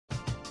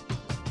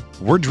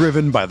We're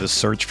driven by the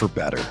search for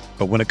better.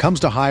 But when it comes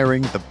to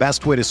hiring, the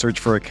best way to search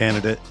for a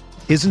candidate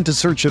isn't to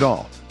search at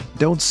all.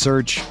 Don't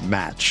search,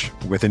 match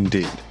with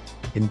Indeed.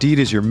 Indeed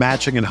is your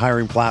matching and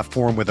hiring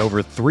platform with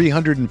over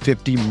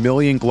 350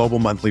 million global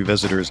monthly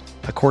visitors,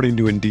 according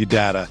to Indeed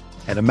data,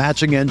 and a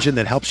matching engine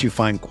that helps you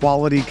find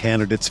quality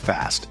candidates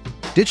fast.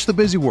 Ditch the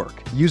busy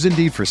work. Use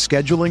Indeed for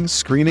scheduling,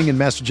 screening, and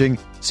messaging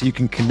so you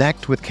can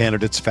connect with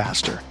candidates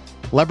faster.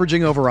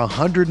 Leveraging over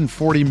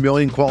 140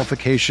 million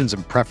qualifications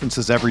and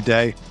preferences every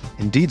day,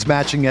 Indeed's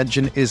matching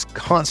engine is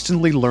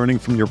constantly learning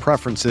from your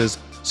preferences,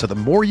 so the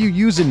more you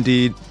use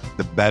Indeed,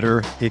 the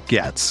better it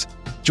gets.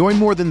 Join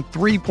more than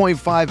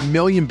 3.5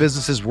 million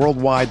businesses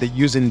worldwide that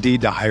use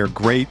Indeed to hire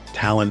great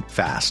talent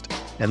fast.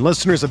 And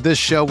listeners of this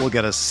show will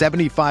get a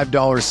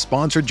 $75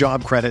 sponsored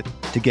job credit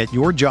to get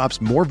your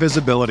jobs more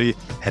visibility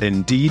at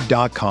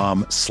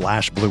Indeed.com/Blue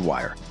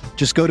Wire.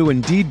 Just go to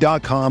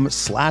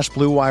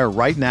Indeed.com/Blue Wire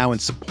right now and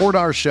support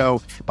our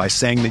show by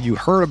saying that you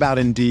heard about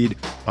Indeed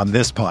on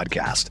this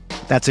podcast.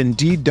 That's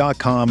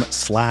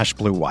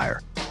Indeed.com/Blue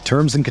Wire.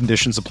 Terms and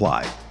conditions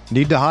apply.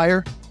 Need to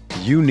hire?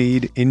 You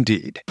need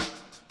Indeed.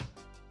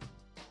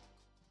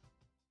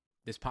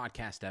 This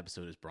podcast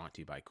episode is brought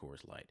to you by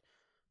Coors Light.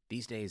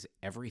 These days,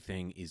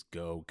 everything is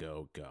go,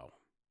 go, go.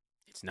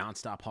 It's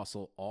nonstop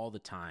hustle all the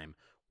time.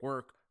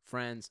 Work,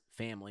 friends,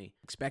 family,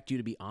 expect you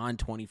to be on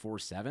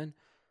 24/7.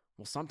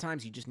 Well,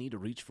 sometimes you just need to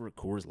reach for a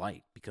Coors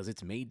Light because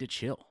it's made to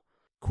chill.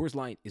 Coors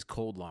Light is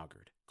cold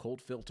lagered,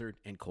 cold filtered,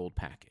 and cold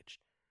packaged.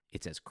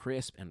 It's as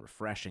crisp and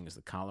refreshing as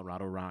the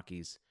Colorado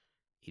Rockies.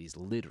 It is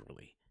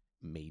literally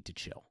made to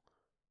chill.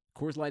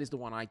 Coors Light is the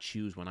one I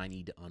choose when I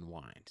need to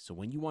unwind. So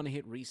when you want to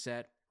hit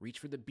reset, reach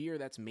for the beer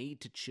that's made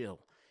to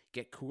chill.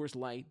 Get Coors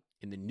Light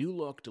in the new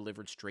look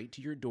delivered straight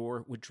to your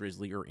door with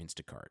Drizzly or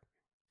Instacart.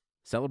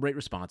 Celebrate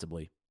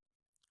responsibly.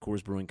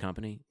 Coors Brewing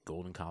Company,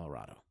 Golden,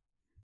 Colorado.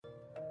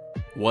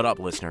 What up,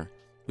 listener?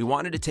 We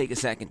wanted to take a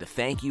second to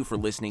thank you for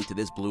listening to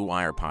this Blue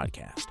Wire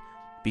podcast.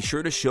 Be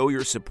sure to show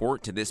your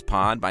support to this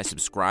pod by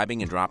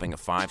subscribing and dropping a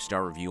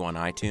 5-star review on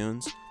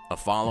iTunes, a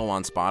follow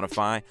on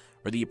Spotify,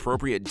 or the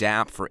appropriate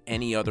DAP for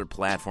any other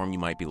platform you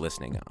might be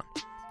listening on.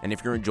 And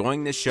if you're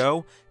enjoying this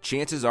show,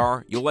 chances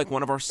are you'll like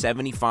one of our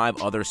 75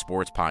 other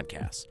sports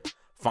podcasts.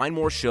 Find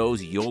more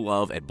shows you'll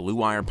love at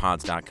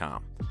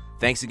BlueWirePods.com.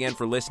 Thanks again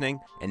for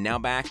listening, and now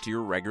back to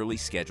your regularly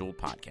scheduled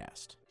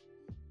podcast.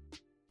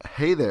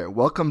 Hey there,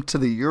 welcome to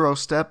the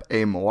Eurostep,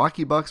 a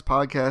Milwaukee Bucks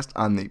podcast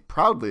on the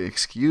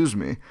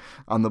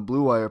on the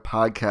Blue Wire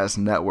Podcast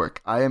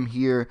Network. I am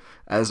here,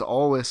 as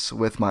always,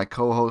 with my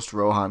co-host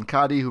Rohan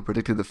Kadi, who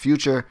predicted the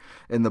future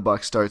in the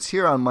Bucks starts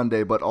here on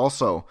Monday, but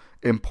also,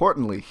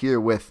 importantly, here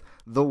with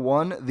the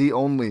one, the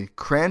only,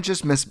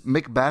 Cranjis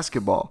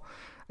McBasketball.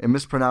 I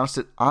mispronounced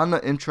it on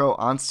the intro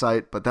on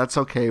site, but that's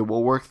okay.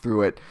 We'll work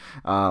through it.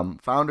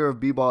 Founder of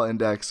B-Ball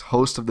Index,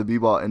 host of the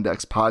B-Ball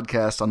Index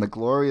podcast on the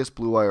glorious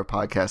Blue Wire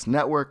Podcast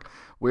Network.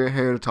 We're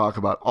here to talk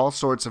about all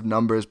sorts of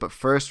numbers, but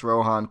first,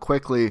 Rohan,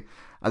 quickly,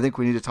 I think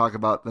we need to talk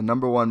about the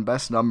number one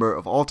best number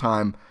of all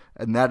time,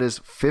 and that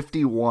is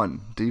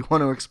 51. Do you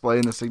want to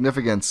explain the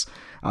significance,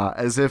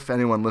 as if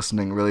anyone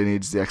listening really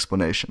needs the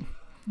explanation?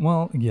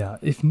 Well, yeah,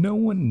 if no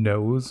one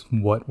knows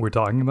what we're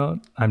talking about,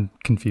 I'm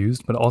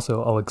confused, but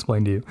also I'll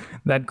explain to you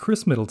that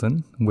Chris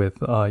Middleton, with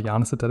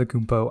Giannis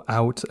Antetokounmpo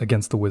out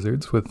against the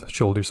Wizards with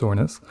shoulder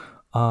soreness,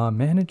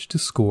 managed to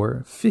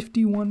score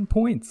 51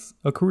 points,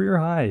 a career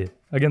high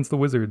against the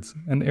Wizards,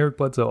 and Eric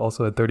Bledsoe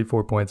also had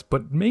 34 points,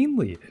 but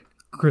mainly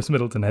Chris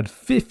Middleton had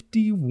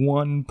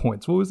 51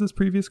 points. What was his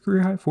previous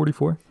career high,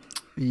 44?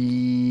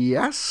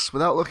 Yes,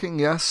 without looking,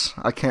 yes.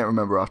 I can't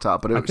remember off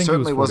top, but it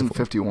certainly wasn't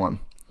 51.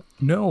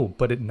 No,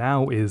 but it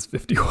now is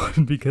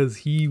 51 because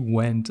he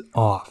went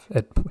off.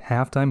 At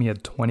halftime, he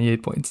had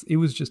 28 points. It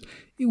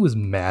was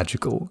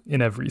magical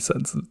in every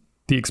sense of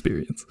the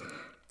experience.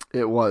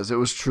 It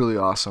was truly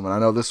awesome. And I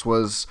know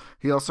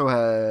he also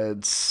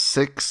had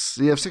 6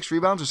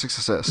 rebounds or 6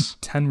 assists?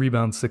 10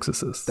 rebounds, 6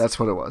 assists. That's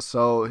what it was.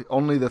 So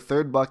only the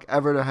third Buck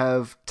ever to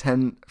have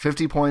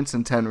 50 points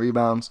and 10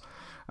 rebounds.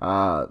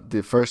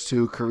 The first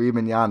two, Kareem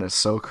and Giannis.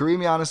 So Kareem,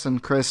 Giannis,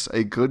 and Chris,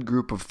 a good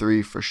group of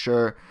 3 for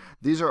sure.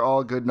 These are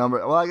all good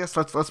numbers. Well, I guess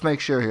let's make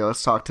sure here.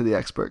 Let's talk to the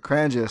expert.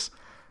 Cranjis,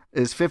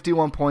 is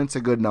 51 points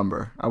a good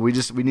number? We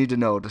need to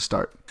know to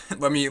start.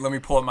 Let me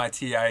pull up my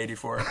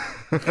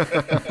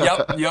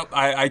TI-84. Yep.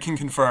 I can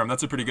confirm.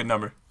 That's a pretty good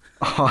number.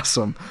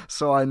 Awesome.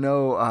 So I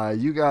know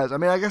you guys. I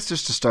mean, I guess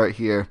just to start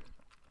here,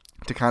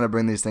 to kind of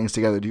bring these things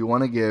together, do you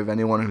want to give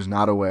anyone who's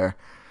not aware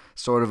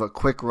sort of a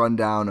quick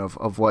rundown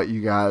of what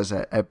you guys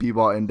at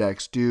B-Ball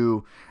Index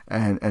do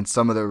and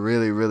some of the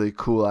really, really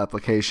cool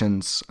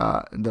applications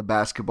the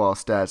basketball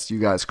stats you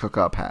guys cook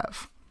up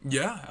have?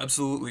 Yeah,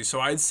 absolutely.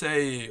 So I'd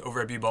say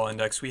over at B-Ball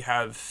Index, we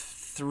have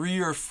 3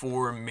 or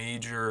 4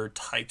 major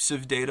types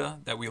of data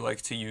that we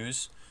like to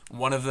use.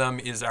 One of them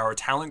is our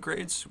talent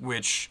grades,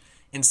 which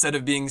instead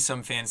of being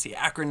some fancy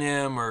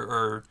acronym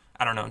or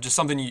I don't know, just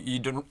something you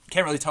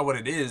can't really tell what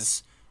it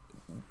is,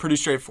 pretty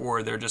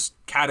straightforward. They're just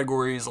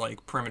categories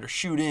like perimeter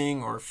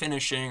shooting or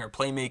finishing or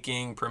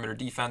playmaking, perimeter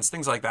defense,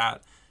 things like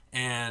that.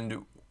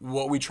 And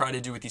what we try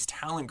to do with these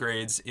talent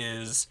grades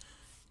is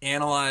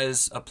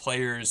analyze a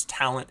player's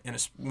talent in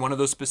one of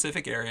those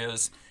specific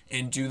areas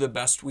and do the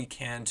best we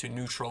can to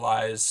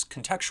neutralize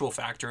contextual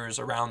factors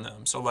around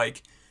them. So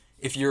like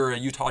if you're a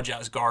Utah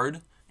Jazz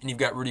guard and you've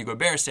got Rudy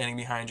Gobert standing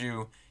behind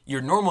you,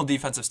 your normal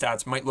defensive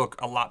stats might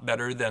look a lot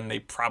better than they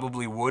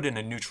probably would in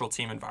a neutral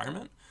team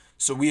environment.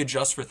 So we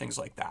adjust for things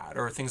like that,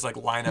 or things like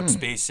lineup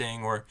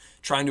spacing, or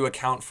trying to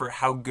account for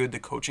how good the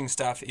coaching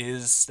staff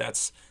is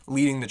that's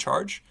leading the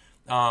charge.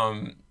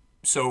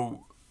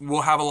 So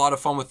we'll have a lot of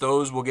fun with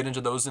those. We'll get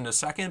into those in a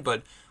second,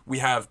 but we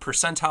have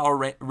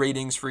percentile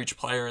ratings for each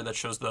player that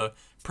shows the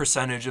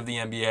percentage of the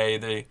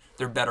NBA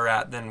they're better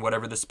at than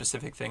whatever the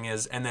specific thing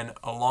is. And then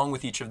along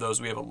with each of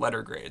those, we have a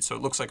letter grade. So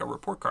it looks like a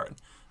report card,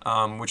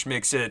 which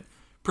makes it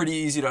pretty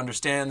easy to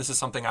understand. This is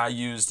something I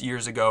used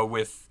years ago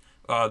with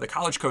the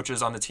college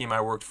coaches on the team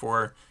I worked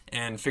for,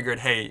 and figured,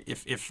 hey,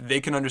 if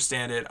they can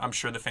understand it, I'm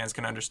sure the fans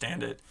can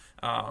understand it.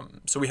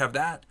 So we have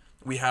that.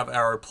 We have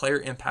our player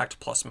impact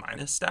plus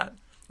minus stat,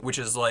 which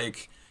is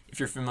like, if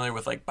you're familiar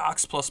with like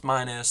box plus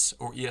minus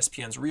or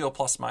ESPN's real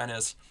plus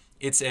minus,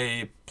 it's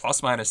a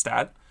plus minus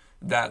stat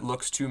that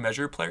looks to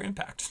measure player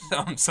impact.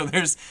 So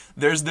there's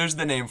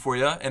the name for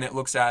you, and it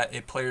looks at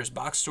a player's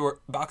box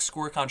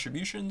score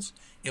contributions.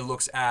 It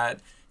looks at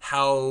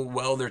how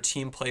well their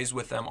team plays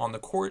with them on the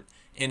court,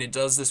 and it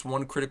does this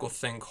one critical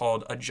thing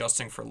called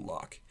adjusting for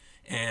luck.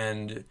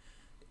 And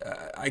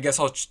I guess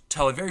I'll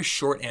tell a very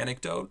short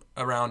anecdote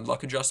around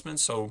luck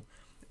adjustments. So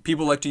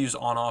people like to use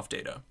on-off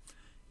data.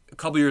 A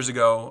couple years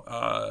ago,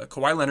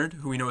 Kawhi Leonard,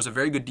 who we know is a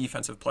very good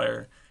defensive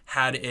player,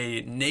 had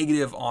a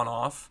negative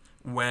on-off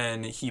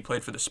when he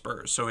played for the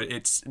Spurs. So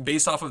it's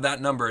based off of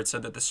that number, it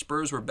said that the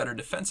Spurs were better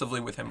defensively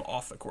with him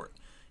off the court.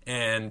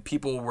 And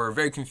people were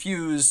very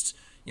confused,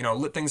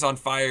 lit things on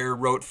fire,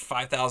 wrote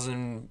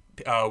 5,000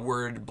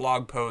 word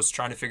blog posts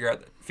trying to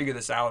figure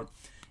this out.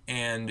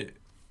 And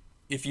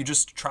if you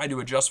just try to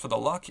adjust for the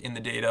luck in the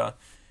data,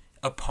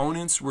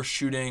 opponents were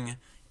shooting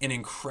an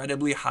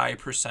incredibly high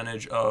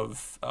percentage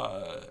from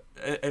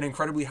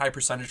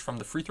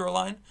the free throw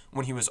line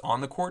when he was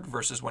on the court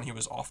versus when he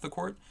was off the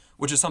court,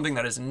 which is something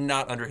that is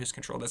not under his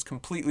control. That's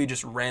completely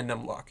just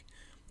random luck.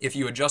 If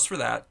you adjust for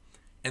that,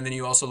 and then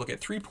you also look at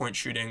three-point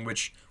shooting,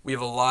 which we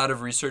have a lot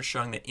of research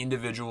showing that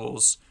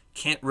individuals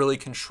can't really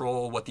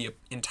control what the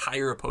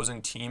entire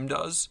opposing team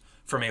does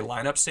from a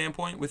lineup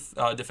standpoint with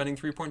defending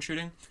three-point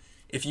shooting.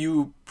 If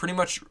you pretty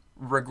much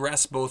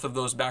regress both of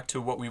those back to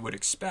what we would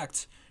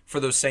expect for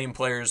those same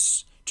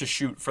players to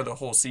shoot for the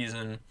whole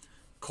season,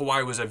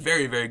 Kawhi was a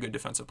very, very good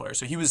defensive player.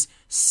 So he was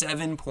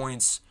 7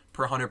 points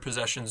per 100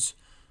 possessions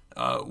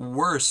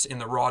worse in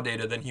the raw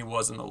data than he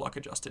was in the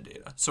luck-adjusted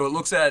data. So it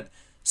looks at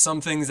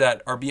some things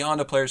that are beyond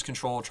a player's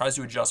control, tries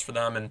to adjust for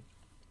them,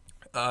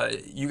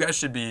 and you guys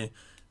should be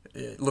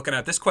looking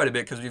at this quite a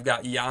bit because we've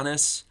got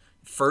Giannis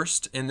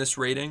first in this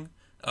rating,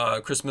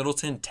 Chris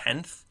Middleton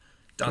 10th,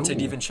 Dante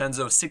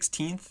DiVincenzo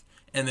 16th,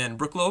 and then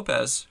Brook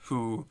Lopez,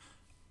 who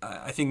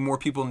I think more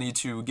people need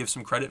to give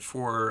some credit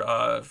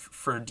for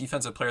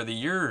Defensive Player of the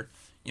Year,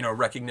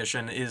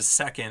 recognition, is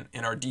second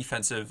in our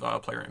defensive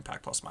player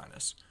impact plus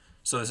minus.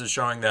 So this is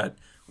showing that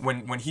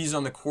when he's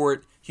on the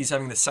court, he's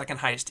having the second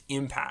highest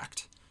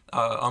impact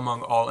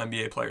among all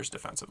NBA players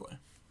defensively.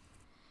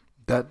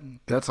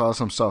 That's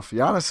awesome stuff.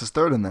 Giannis is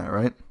third in that,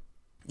 right?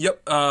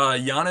 Yep.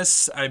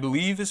 Giannis, I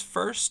believe, is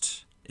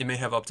first. It may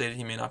have updated.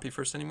 He may not be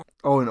first anymore.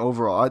 Oh, and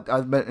overall,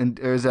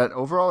 is that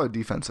overall or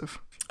defensive?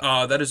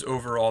 That is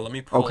overall. Let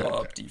me pull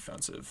up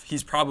defensive.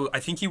 He's probably, I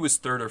think he was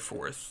third or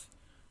fourth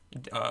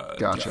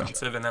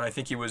defensive, and then I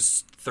think he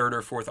was third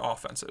or fourth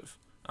offensive.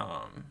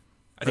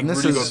 I think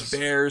Rudy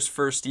Gobert's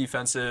first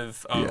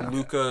defensive.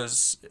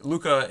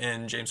 Luka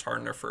and James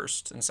Harden are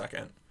first and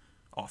second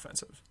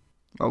offensive.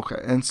 Okay,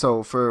 and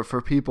so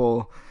for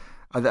people,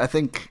 I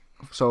think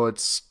so.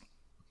 It's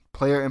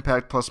player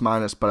impact plus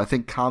minus, but I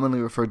think commonly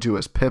referred to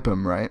as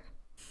PIPM, right?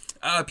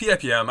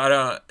 PIPM. I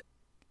don't.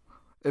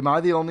 Am I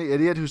the only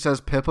idiot who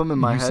says PIPM in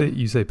my head?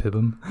 You say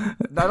PIPM.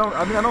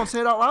 I don't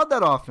say it out loud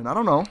that often. I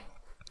don't know.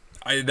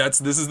 This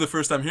is the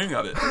first I'm hearing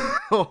of it.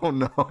 Oh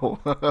no.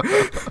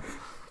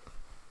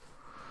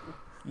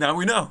 Now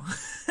we know.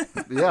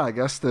 Yeah, I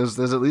guess there's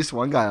at least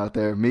one guy out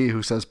there, me,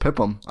 who says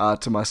PIPM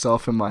to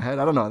myself in my head.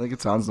 I don't know. I think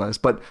it sounds nice.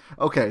 But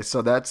okay,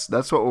 so that's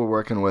what we're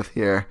working with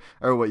here,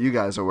 or what you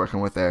guys are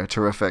working with there.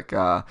 Terrific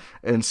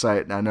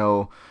insight. And I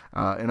know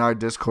in our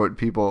Discord,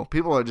 people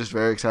are just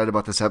very excited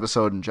about this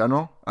episode in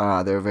general.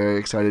 They're very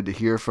excited to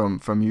hear from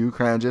you,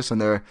 Cranjis,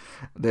 and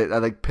I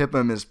think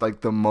PIPM is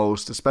like the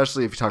most,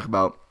 especially if you talk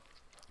about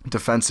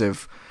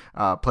defensive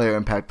player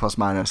impact plus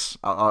minus.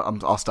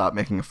 I'll stop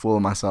making a fool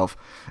of myself.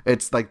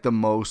 It's like the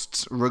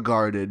most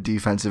regarded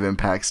defensive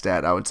impact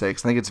stat, I would say,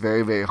 because I think it's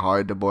very, very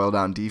hard to boil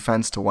down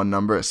defense to one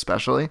number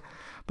especially.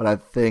 But I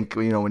think,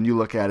 when you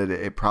look at it,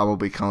 it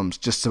probably comes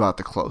just about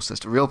the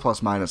closest. Real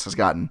plus minus has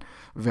gotten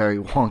very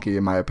wonky,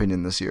 in my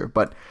opinion, this year.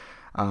 But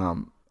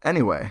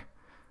anyway,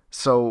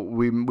 so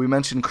we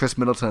mentioned Chris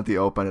Middleton at the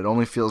open. It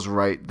only feels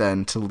right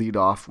then to lead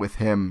off with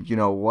him.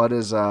 What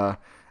is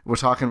we're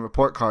talking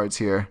report cards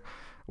here.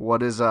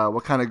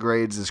 what kind of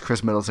grades is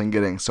Chris Middleton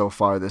getting so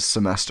far this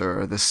semester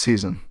or this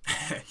season?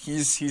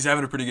 He's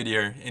having a pretty good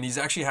year, and he's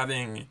actually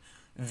having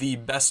the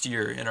best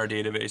year in our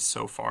database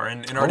so far.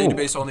 And our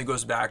database only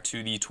goes back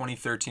to the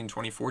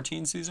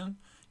 2013-2014 season,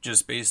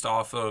 just based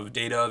off of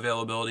data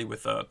availability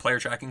with player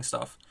tracking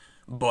stuff.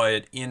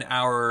 But in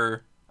I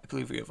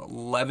believe we have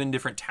 11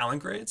 different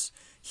talent grades.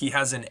 He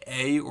has an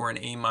A or an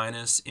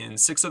A- in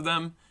 6 of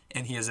them,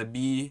 and he has a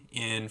B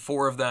in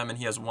 4 of them, and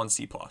he has 1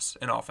 C+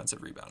 in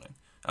offensive rebounding.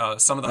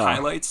 Some of the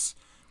highlights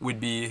would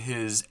be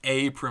his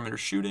A perimeter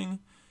shooting,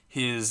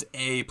 his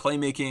A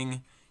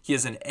playmaking. He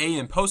has an A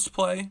in post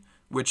play,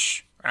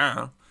 which I don't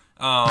know.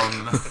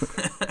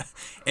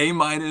 A-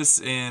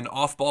 in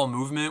off-ball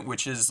movement,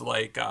 which is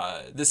like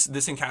this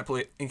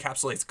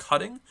encapsulates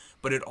cutting,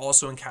 but it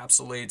also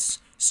encapsulates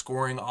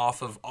scoring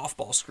off of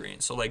off-ball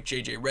screens. So like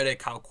J.J. Redick,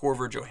 Kyle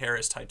Korver, Joe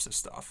Harris types of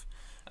stuff.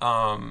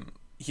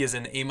 He has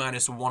an A-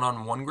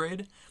 one-on-one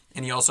grade,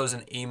 and he also has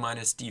an A-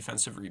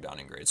 defensive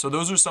rebounding grade. So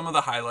those are some of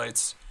the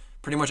highlights.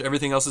 Pretty much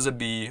everything else is a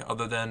B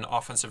other than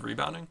offensive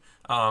rebounding.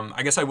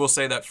 I guess I will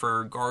say that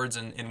for guards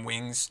and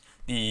wings,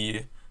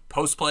 the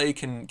post play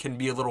can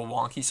be a little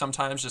wonky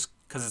sometimes just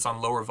because it's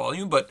on lower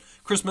volume. But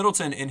Chris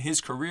Middleton in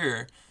his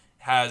career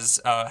has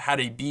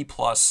had a B+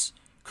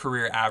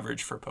 career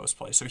average for post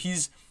play. So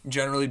he's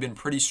generally been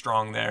pretty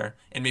strong there.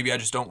 And maybe I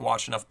just don't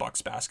watch enough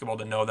Bucks basketball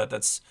to know that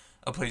that's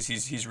a place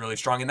he's really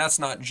strong. And that's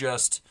not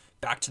just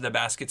back to the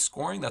basket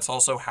scoring. That's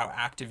also how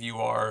active you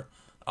are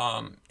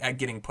at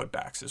getting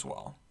putbacks as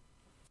well.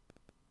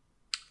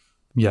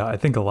 Yeah, I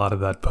think a lot of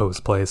that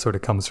post play sort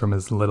of comes from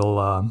his little,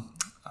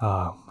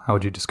 how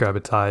would you describe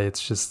it, Ty?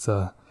 It's just,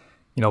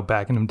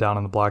 backing him down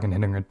on the block and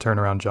hitting a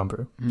turnaround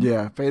jumper.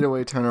 Yeah,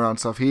 fadeaway turnaround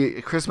stuff.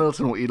 Chris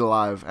Middleton will eat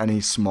alive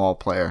any small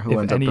player who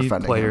ends up defending him. If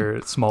any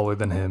player smaller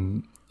than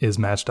him is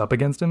matched up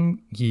against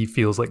him, he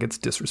feels like it's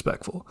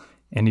disrespectful,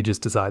 and he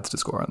just decides to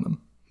score on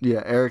them.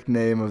 Yeah, Eric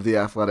Name of The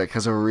Athletic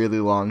has a really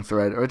long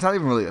thread, or it's not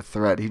even really a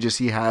thread.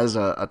 He has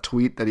a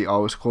tweet that he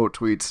always quote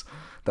tweets.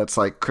 That's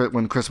like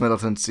when Chris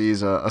Middleton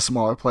sees a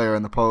smaller player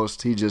in the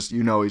post, he's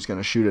going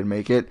to shoot and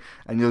make it.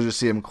 And you'll just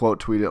see him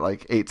quote tweet it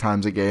like 8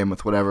 times a game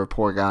with whatever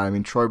poor guy. I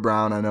mean, Troy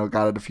Brown, I know,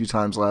 got it a few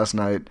times last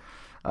night.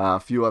 A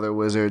few other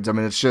Wizards. I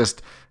mean, it's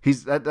just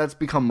that's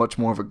become much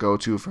more of a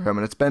go-to for him.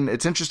 And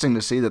it's interesting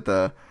to see that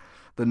the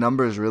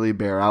numbers really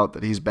bear out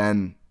that he's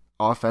been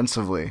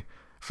offensively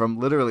from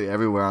literally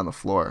everywhere on the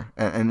floor.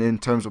 And in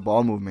terms of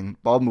ball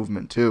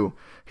movement too,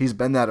 he's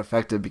been that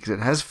effective because it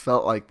has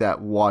felt like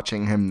that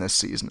watching him this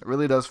season. It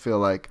really does feel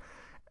like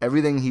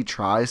everything he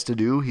tries to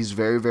do, he's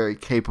very, very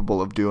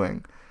capable of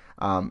doing.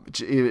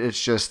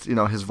 It's just,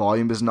 his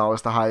volume isn't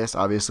always the highest.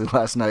 Obviously,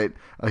 last night,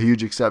 a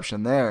huge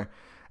exception there.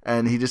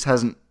 And he just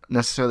hasn't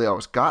necessarily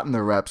always gotten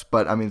the reps.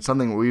 But, I mean,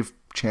 something we've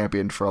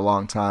championed for a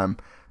long time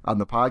on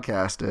the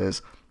podcast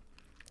is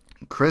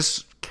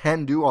Chris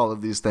can do all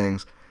of these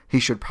things. He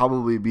should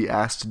probably be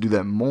asked to do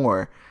them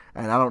more.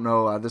 And I don't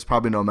know, there's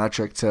probably no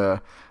metric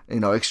to,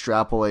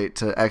 extrapolate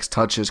to X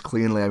touches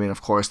cleanly. I mean,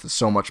 of course, there's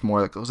so much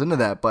more that goes into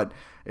that, but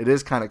it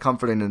is kind of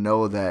comforting to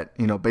know that,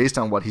 based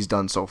on what he's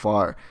done so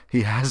far,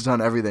 he has done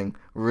everything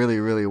really,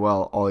 really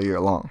well all year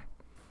long.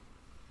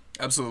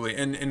 Absolutely.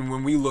 And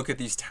when we look at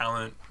these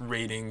talent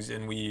ratings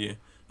and we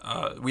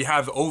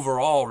have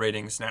overall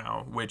ratings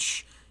now,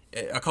 which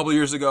a couple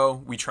years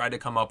ago we tried to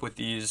come up with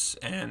these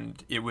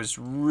and it was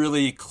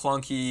really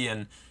clunky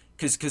and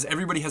because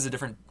everybody has a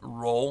different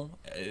role.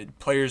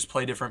 Players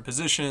play different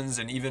positions,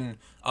 and even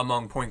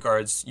among point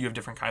guards, you have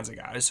different kinds of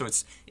guys. So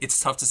it's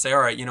tough to say, all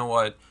right, you know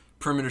what,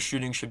 perimeter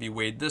shooting should be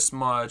weighed this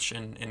much,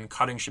 and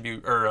cutting should be,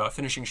 or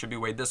finishing should be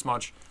weighed this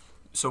much.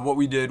 So what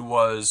we did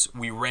was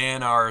we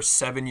ran our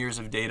 7 years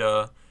of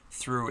data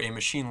through a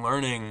machine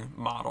learning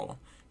model,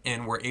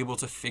 and we're able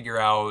to figure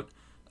out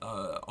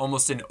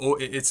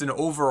it's an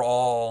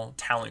overall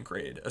talent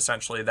grade,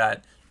 essentially,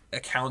 that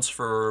accounts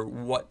for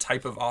what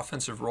type of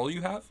offensive role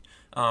you have.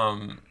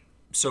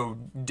 So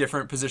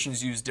different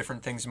positions use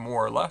different things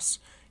more or less.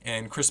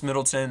 And Chris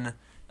Middleton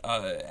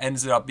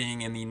ends up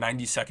being in the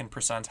 92nd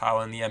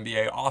percentile in the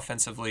NBA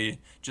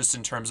offensively, just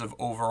in terms of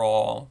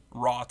overall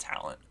raw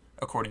talent,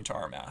 according to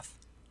our math.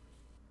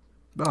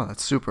 Oh,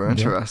 that's super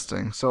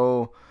interesting. Yeah.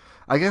 So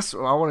I guess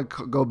I want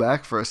to go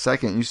back for a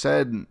second.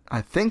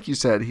 I think you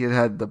said he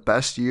had the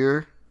best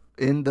year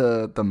in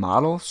the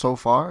model so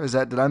far. Did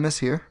I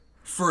mishear?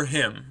 For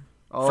him.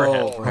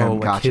 For him.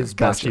 Like his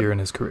best year in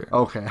his career.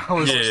 Okay.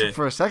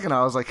 For a second,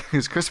 I was like,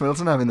 is Chris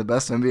Middleton having the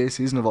best NBA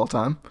season of all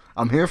time?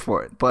 I'm here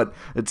for it. But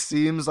it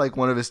seems like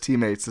one of his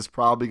teammates is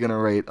probably going to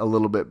rate a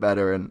little bit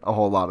better in a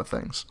whole lot of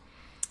things.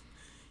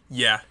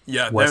 Yeah.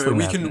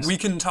 We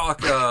can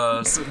talk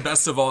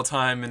best of all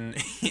time in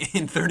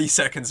 30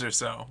 seconds or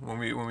so when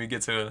we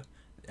get to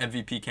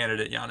MVP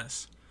candidate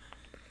Giannis.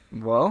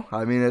 Well,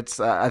 I mean,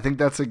 I think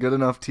that's a good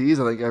enough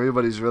tease. I think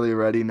everybody's really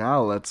ready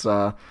now. Let's.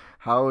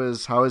 How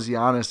is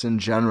Giannis in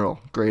general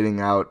grading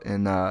out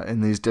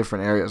in these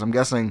different areas? I'm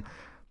guessing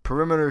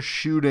perimeter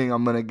shooting,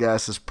 I'm going to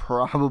guess, is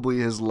probably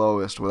his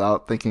lowest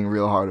without thinking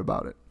real hard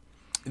about it.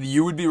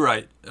 You would be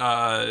right.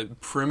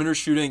 Perimeter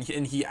shooting,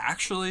 and he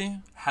actually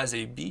has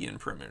a B in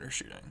perimeter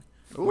shooting,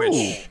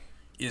 which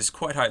is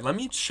quite high. Let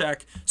me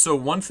check. So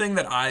one thing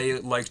that I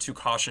like to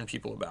caution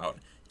people about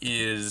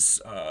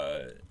is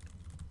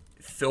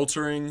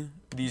filtering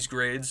these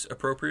grades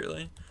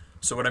appropriately.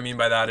 So what I mean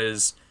by that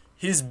is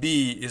his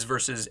B is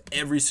versus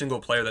every single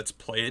player that's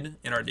played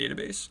in our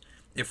database.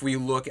 If we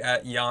look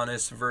at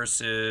Giannis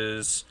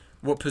versus,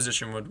 what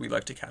position would we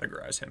like to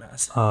categorize him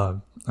As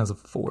a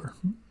 4.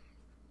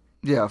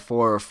 Yeah,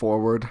 for a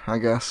forward, I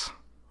guess.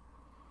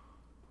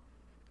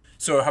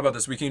 So how about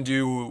this? We can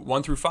do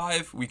 1 through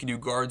 5. We can do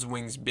guards,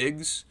 wings,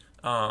 bigs,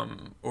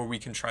 or we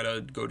can try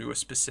to go to a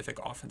specific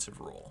offensive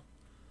role.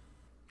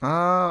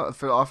 For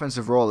the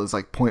offensive role, is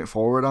like point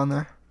forward on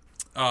there?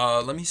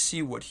 Let me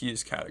see what he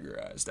is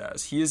categorized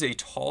as. He is a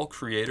tall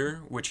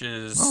creator, which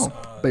is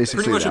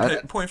basically pretty much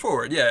that. a point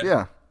forward. Yeah.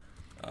 Yeah.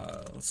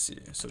 Let's see.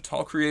 So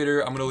tall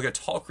creator. I'm going to look at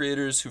tall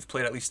creators who've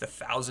played at least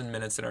 1,000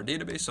 minutes in our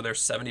database. So there's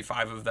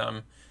 75 of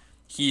them.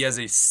 He has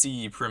a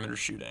C perimeter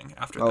shooting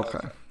after that.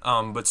 Okay.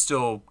 But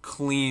still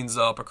cleans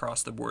up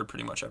across the board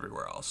pretty much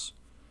everywhere else.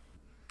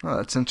 Oh,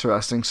 that's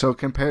interesting. So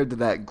compared to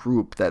that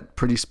group, that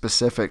pretty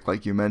specific,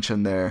 like you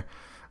mentioned there,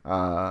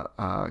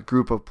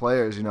 group of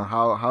players,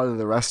 how do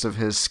the rest of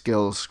his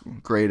skills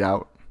grade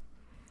out?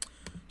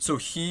 So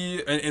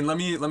and let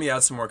me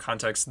add some more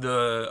context.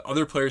 The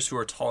other players who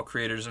are tall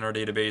creators in our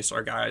database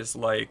are guys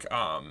like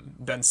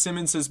Ben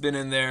Simmons has been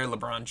in there,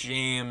 LeBron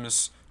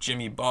James,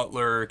 Jimmy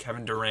Butler,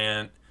 Kevin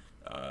Durant.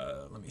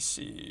 Let me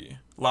see.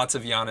 Lots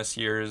of Giannis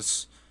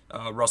years.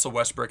 Russell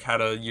Westbrook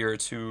had a year or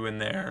two in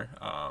there.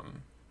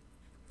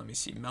 Let me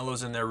see.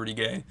 Melo's in there, Rudy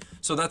Gay.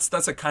 So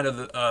that's a kind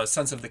of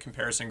sense of the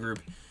comparison group.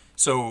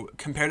 So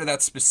compared to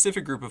that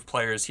specific group of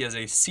players, he has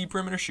a C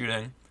perimeter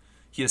shooting.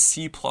 He has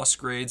C+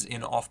 grades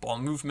in off-ball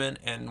movement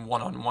and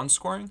one-on-one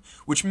scoring,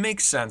 which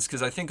makes sense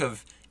because I think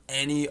of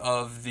any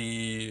of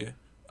the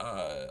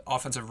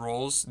offensive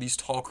roles, these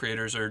tall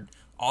creators are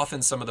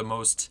often some of the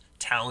most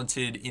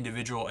talented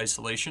individual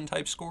isolation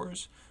type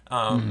scorers.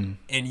 And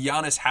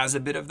Giannis has a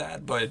bit of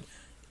that, but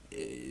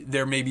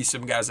there may be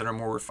some guys that are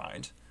more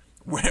refined.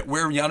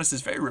 Where Giannis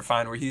is very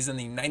refined, where he's in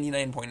the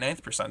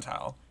 99.9th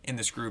percentile in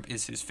this group,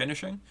 is his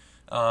finishing.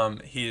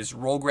 His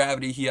roll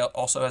gravity, he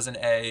also has an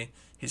A.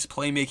 His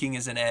playmaking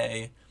is an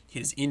A.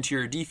 His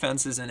interior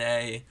defense is an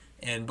A.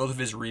 And both of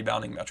his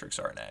rebounding metrics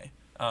are an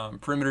A.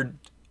 Perimeter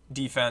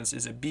defense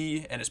is a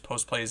B, and his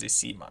post play is a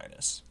C-.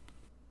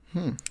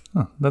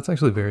 Oh, that's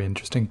actually very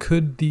interesting.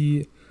 Could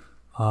the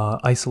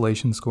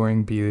isolation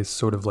scoring be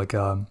sort of like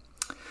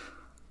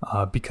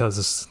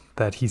because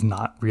that he's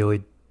not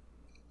really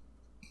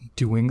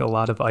doing a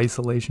lot of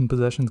isolation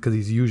possessions because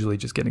he's usually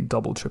just getting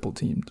double, triple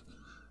teamed?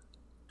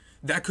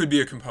 That could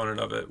be a component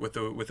of it with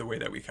the way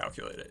that we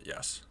calculate it,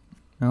 yes.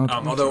 Okay.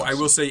 Although I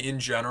will say in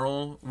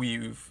general,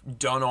 we've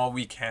done all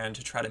we can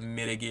to try to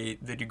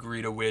mitigate the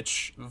degree to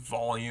which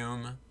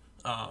volume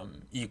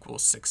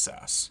equals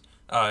success.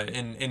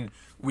 And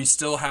we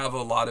still have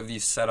a lot of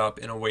these set up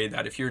in a way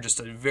that if you're just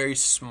a very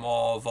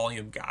small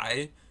volume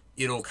guy,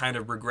 it'll kind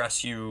of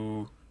regress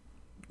you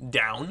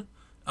down.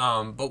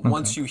 But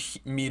once you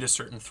meet a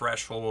certain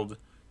threshold,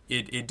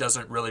 it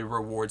doesn't really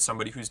reward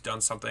somebody who's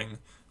done something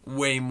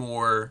way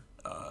more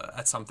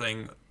at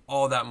something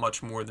all that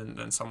much more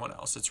than someone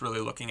else. It's really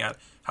looking at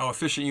how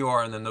efficient you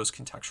are and then those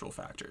contextual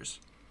factors.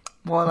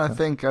 Well, and I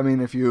think,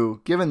 if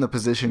you, given the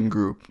position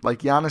group, like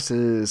Giannis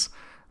is,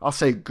 I'll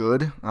say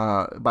good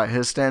by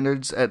his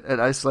standards at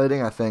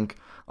isolating. I think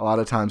a lot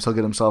of times he'll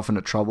get himself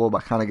into trouble by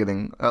kind of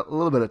getting a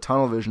little bit of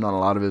tunnel vision on a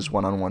lot of his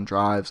one-on-one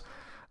drives.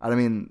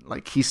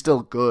 He's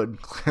still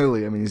good,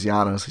 clearly. He's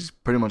Giannis. He's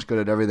pretty much good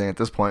at everything at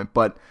this point.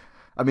 But,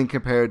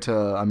 compared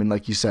to,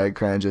 like you said,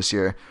 Cranjis,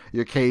 your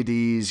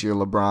KDs, your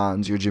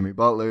LeBrons, your Jimmy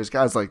Butlers,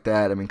 guys like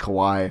that,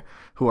 Kawhi,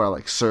 who are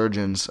like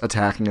surgeons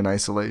attacking in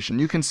isolation,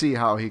 you can see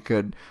how he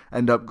could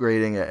end up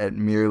grading at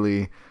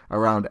merely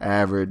around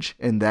average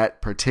in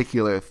that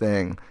particular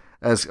thing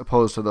as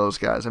opposed to those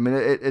guys.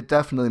 It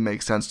definitely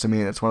makes sense to me,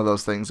 and it's one of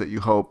those things that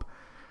you hope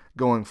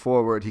going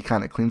forward he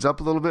kind of cleans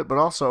up a little bit, but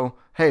also,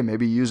 hey,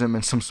 maybe use him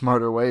in some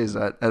smarter ways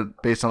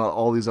based on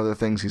all these other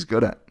things he's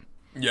good at.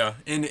 Yeah,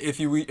 and if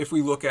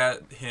we look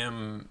at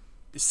him,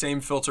 same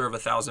filter of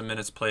 1,000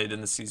 minutes played in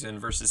the season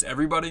versus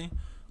everybody,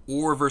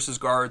 or versus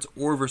guards,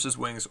 or versus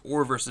wings,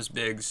 or versus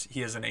bigs,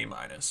 he has an A-.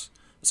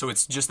 So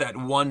it's just that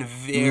one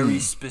very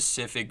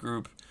specific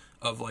group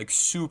of like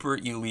super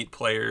elite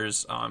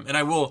players. And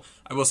I will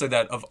say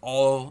that of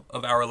all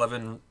of our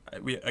 11,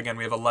 we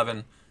have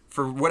 11.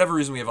 For whatever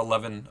reason, we have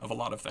 11 of a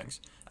lot of things.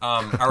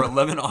 Our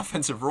 11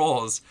 offensive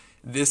roles,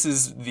 this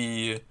is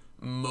the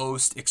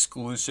most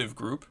exclusive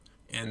group,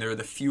 and there are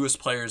the fewest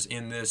players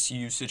in this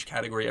usage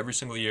category every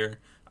single year.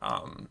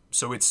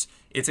 So it's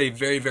a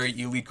very, very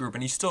elite group,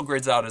 and he still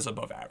grades out as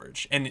above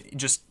average and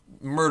just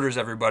murders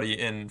everybody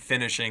in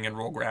finishing and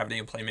roll gravity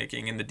and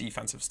playmaking and the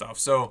defensive stuff.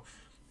 So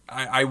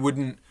I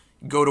wouldn't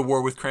go to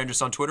war with Cranjis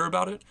on Twitter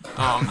about it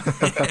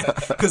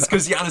because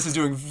Giannis is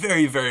doing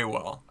very, very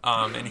well.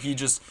 And he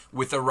just,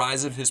 with the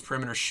rise of his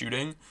perimeter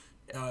shooting,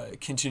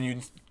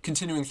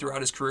 continuing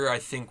throughout his career, I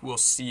think we'll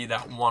see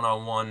that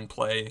one-on-one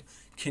play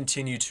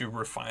continue to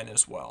refine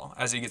as well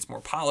as he gets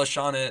more polish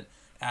on it,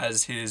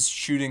 as his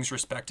shooting's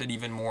respected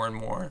even more and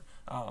more.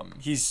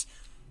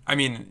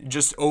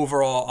 Just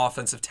overall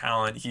offensive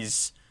talent,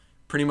 he's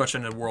pretty much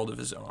in a world of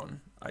his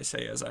own, I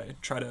say, as I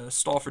try to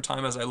stall for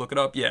time as I look it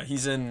up. Yeah,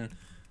 he's in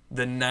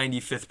the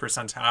 95th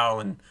percentile,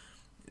 and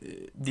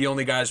the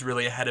only guys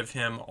really ahead of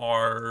him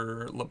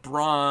are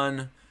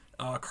LeBron.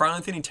 Karl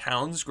Anthony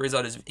Towns grades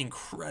out as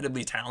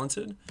incredibly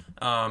talented.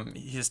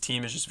 His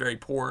team is just very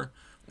poor.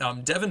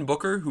 Devin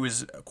Booker, who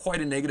is quite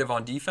a negative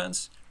on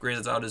defense,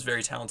 grades out as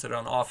very talented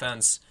on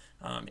offense.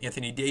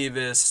 Anthony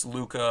Davis,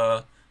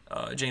 Luka,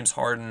 James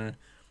Harden,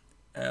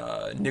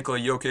 Nikola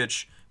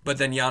Jokic, but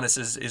then Giannis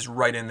is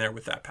right in there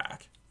with that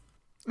pack.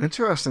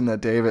 Interesting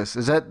that Davis.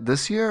 Is that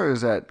this year or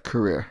is that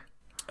career?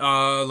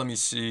 Let me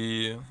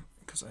see,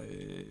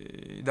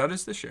 that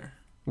is this year.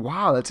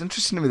 Wow, that's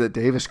interesting to me that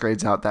Davis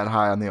grades out that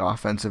high on the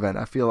offensive end.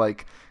 I feel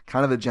like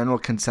kind of the general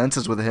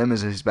consensus with him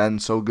is he's been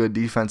so good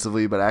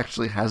defensively, but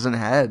actually hasn't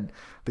had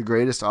the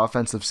greatest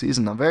offensive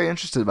season. I'm very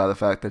interested by the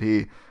fact that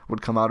he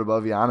would come out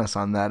above Giannis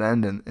on that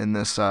end in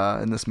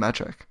this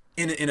metric.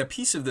 In a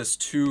piece of this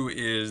too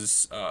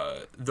is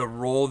the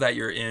role that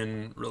you're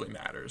in really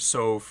matters.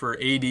 So for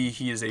AD,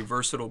 he is a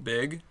versatile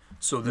big.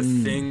 So the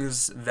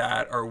things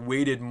that are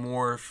weighted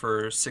more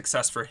for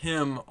success for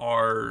him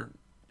are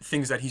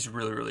things that he's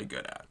really, really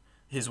good at.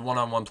 His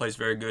one-on-one play is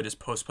very good. His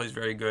post play is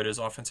very good. His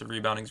offensive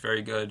rebounding is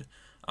very good.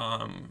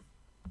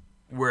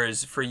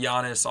 Whereas for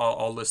Giannis,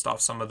 I'll list off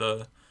some of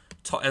the,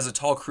 as a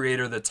tall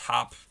creator, the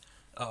top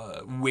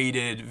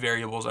weighted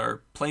variables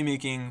are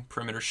playmaking,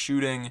 perimeter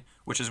shooting,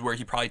 which is where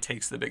he probably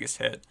takes the biggest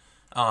hit,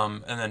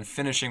 and then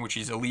finishing, which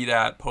he's elite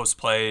at, post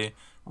play,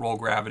 roll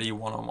gravity,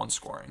 one-on-one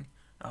scoring.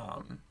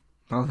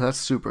 Oh, that's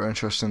super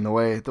interesting, the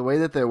way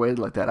that they're weighted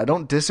like that. I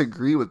don't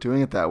disagree with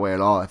doing it that way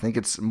at all. I think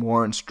it's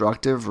more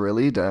instructive,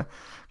 really,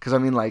 because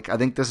I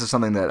think this is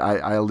something that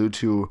I allude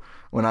to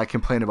when I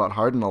complain about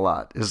Harden a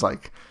lot, is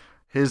like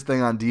his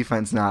thing on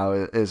defense now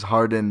is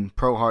Harden,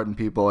 pro-Harden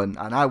people, and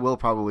I will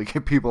probably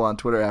get people on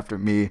Twitter after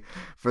me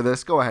for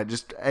this. Go ahead,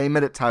 just aim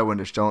it at Ty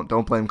Windish.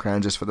 Don't blame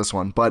Cranjis for this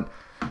one. But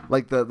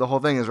like the whole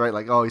thing is, right,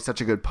 like, oh, he's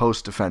such a good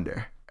post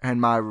defender.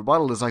 And my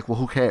rebuttal is like, well,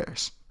 who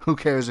cares? Who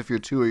cares if your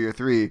 2 or your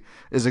 3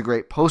 is a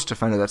great post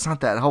defender? That's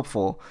not that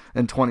helpful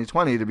in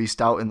 2020 to be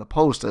stout in the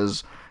post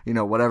as,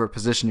 whatever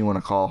position you want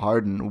to call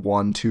Harden,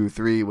 1, 2,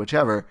 3,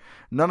 whichever.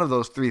 None of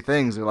those 3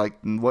 things are like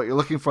what you're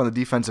looking for on the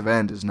defensive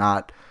end is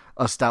not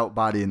a stout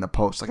body in the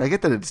post. Like, I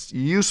get that it's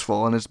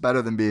useful and it's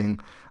better than being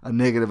a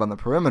negative on the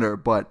perimeter,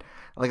 but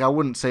like, I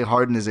wouldn't say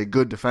Harden is a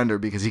good defender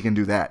because he can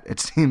do that.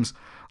 It seems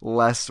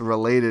less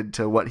related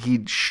to what he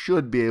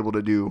should be able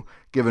to do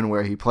given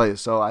where he plays.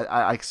 So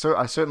I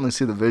certainly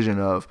see the vision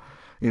of,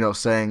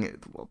 saying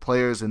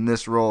players in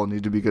this role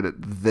need to be good at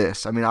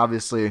this. I mean,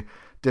 obviously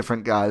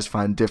different guys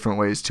find different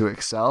ways to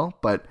excel,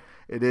 but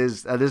that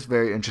is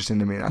very interesting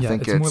to me. And I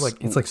think it's more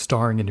like it's like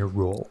starring in your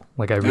role.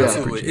 Like, I really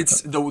absolutely.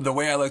 It's the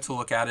way I like to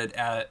look at it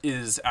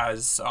is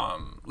as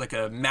like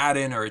a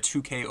Madden or a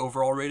 2K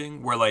overall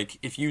rating, where like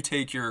if you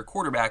take your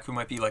quarterback who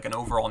might be like an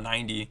overall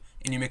 90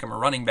 and you make him a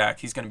running back,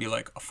 he's going to be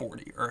like a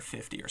 40 or a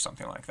 50 or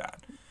something like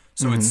that.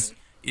 So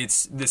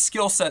it's the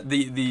skill set,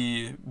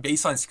 the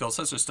baseline skill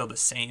sets are still the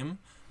same,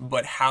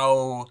 but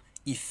how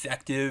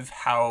effective,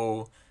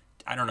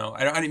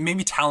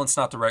 maybe talent's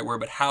not the right word,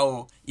 but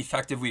how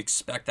effective we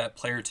expect that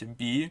player to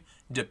be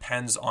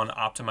depends on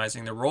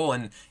optimizing the role.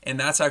 And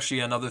that's actually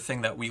another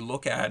thing that we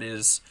look at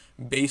is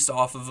based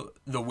off of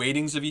the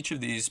weightings of each of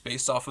these,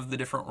 based off of the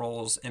different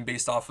roles, and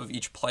based off of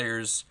each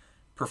player's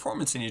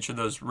performance in each of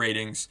those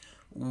ratings,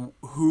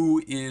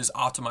 who is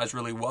optimized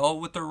really well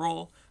with their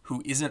role,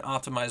 who isn't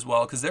optimized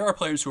well. Because there are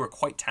players who are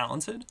quite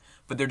talented,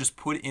 but they're just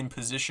put in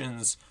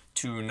positions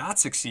to not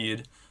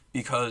succeed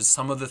because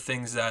some of the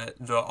things that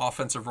the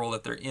offensive role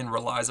that they're in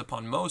relies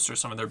upon most are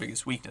some of their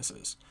biggest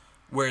weaknesses.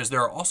 Whereas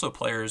there are also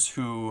players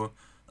who,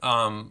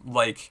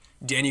 like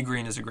Danny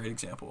Green is a great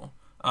example,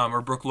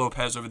 or Brook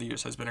Lopez over the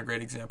years has been a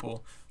great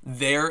example.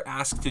 They're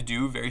asked to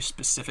do very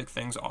specific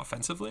things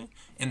offensively,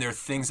 and they're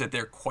things that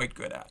they're quite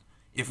good at.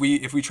 If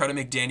we try to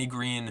make Danny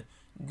Green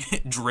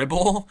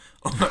dribble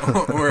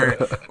or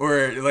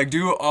like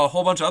do a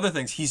whole bunch of other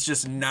things, he's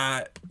just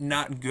not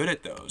good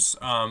at those.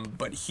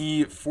 But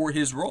he, for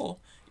his role,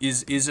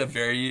 is a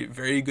very,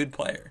 very good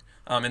player.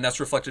 And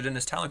that's reflected in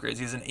his talent grades.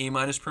 He has an A-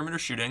 perimeter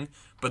shooting,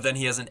 but then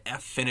he has an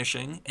F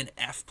finishing, an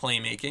F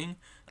playmaking,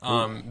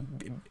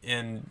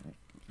 and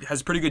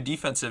has pretty good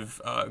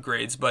defensive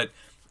grades. But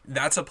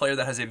that's a player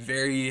that has a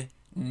very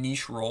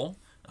niche role,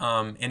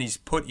 and he's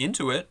put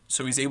into it,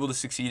 so he's able to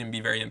succeed and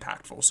be very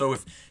impactful. So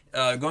if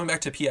going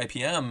back to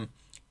PIPM,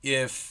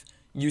 if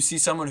you see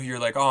someone who you're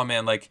like, oh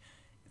man, like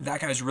that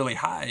guy's really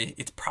high,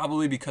 it's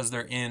probably because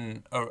they're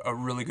in a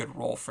really good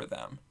role for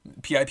them.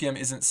 PIPM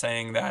isn't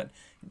saying that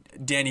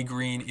Danny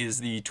Green is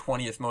the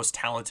 20th most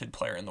talented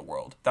player in the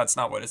world. That's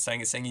not what it's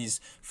saying. It's saying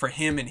he's, for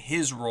him in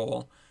his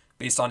role,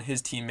 based on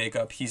his team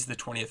makeup, he's the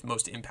 20th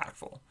most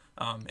impactful.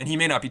 And he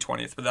may not be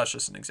 20th, but that's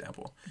just an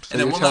example. So and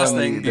then you're one last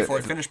telling me thing before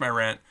I finish my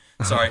rant.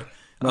 Sorry.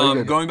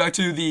 No, Going back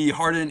to the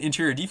Harden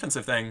interior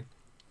defensive thing,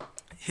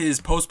 his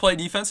post-play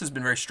defense has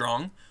been very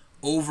strong.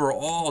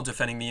 Overall,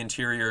 defending the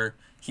interior,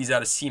 he's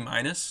at a C-.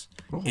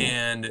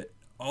 And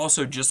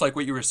also, just like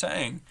what you were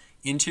saying,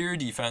 interior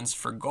defense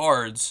for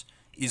guards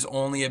is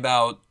only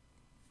about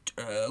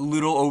a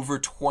little over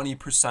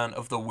 20%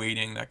 of the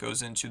weighting that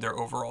goes into their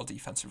overall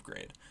defensive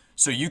grade.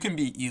 So you can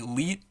be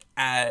elite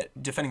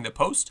at defending the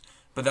post,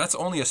 but that's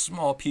only a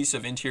small piece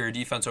of interior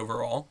defense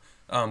overall,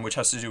 which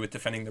has to do with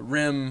defending the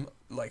rim,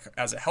 like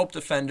as a help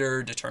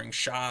defender, deterring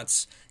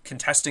shots,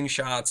 contesting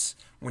shots.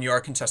 When you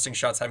are contesting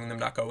shots, having them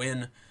not go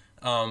in.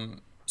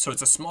 So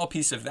it's a small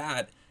piece of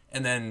that.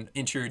 And then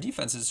interior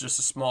defense is just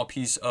a small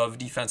piece of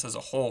defense as a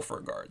whole for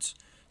guards.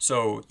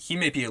 So he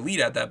may be elite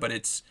at that, but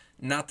it's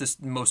not the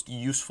most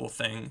useful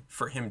thing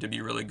for him to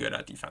be really good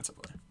at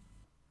defensively.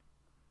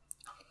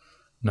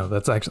 No,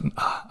 that's actually,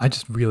 I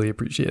just really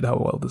appreciate how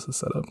well this is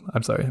set up.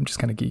 I'm sorry, I'm just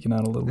kind of geeking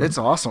out a little bit. It's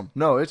awesome.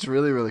 No, it's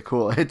really, really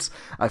cool.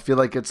 I feel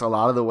like it's a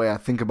lot of the way I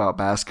think about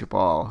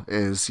basketball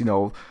is,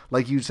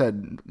 like you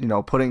said,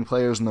 putting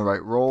players in the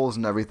right roles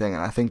and everything.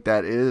 And I think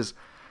that is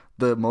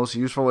the most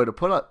useful way to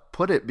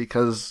put it,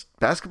 because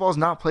basketball is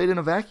not played in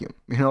a vacuum.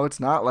 It's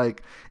not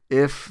like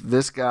if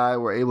this guy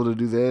were able to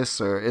do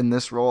this or in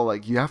this role,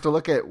 like you have to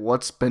look at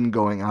what's been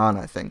going on,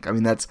 I think. I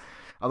mean,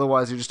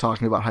 otherwise you're just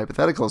talking about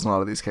hypotheticals in a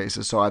lot of these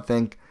cases. So I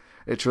think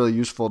it's really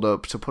useful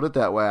to put it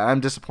that way. I'm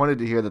disappointed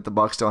to hear that the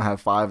Bucks don't have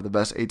 5 of the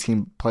best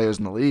 18 players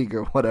in the league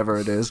or whatever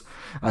it is.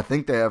 I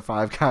think they have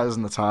 5 guys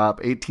in the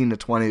top, 18 to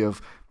 20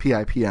 of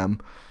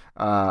PIPM.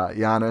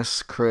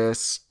 Giannis,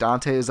 Chris,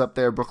 Dante is up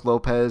there, Brook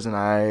Lopez, and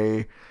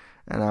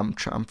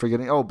I'm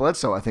forgetting. Oh,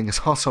 Bledsoe, I think, is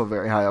also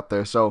very high up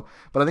there. So,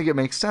 but I think it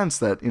makes sense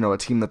that a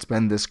team that's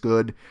been this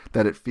good,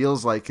 that it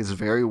feels like is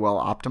very well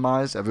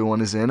optimized.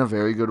 Everyone is in a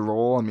very good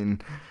role. I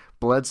mean,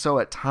 Bledsoe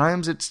at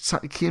times it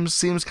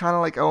seems kind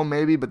of like, oh,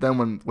 maybe, but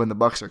then when the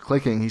Bucks are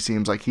clicking, he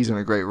seems like he's in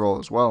a great role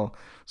as well.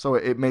 So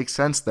it makes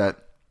sense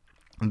that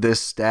this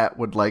stat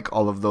would like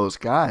all of those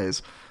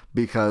guys,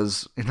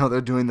 because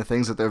they're doing the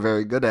things that they're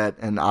very good at,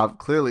 and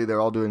clearly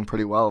they're all doing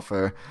pretty well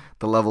for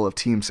the level of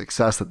team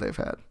success that they've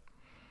had.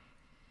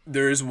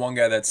 There is one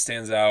guy that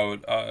stands out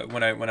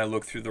when I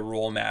look through the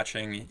role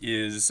matching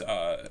is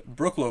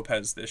Brook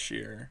Lopez this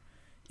year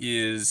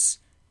is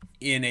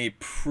in a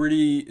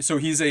pretty, so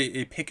he's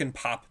a pick and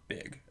pop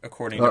big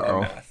according to our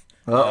math.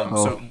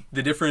 So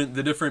the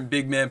different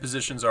big man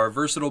positions are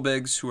versatile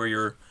bigs, who are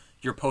your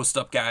post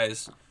up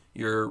guys,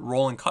 your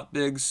roll and cut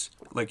bigs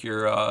like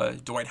your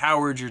Dwight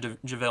Howard, your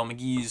JaVale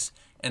McGee's,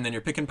 and then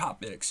your pick and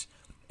pop bigs.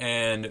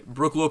 And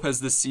Brook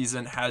Lopez this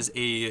season has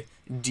a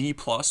D+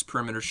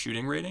 perimeter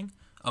shooting rating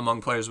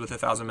among players with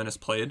 1,000 minutes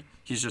played.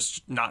 He's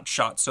just not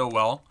shot so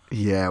well.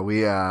 Yeah,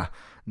 we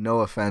no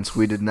offense,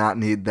 we did not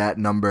need that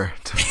number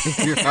to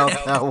figure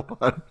out that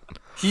one.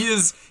 He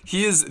is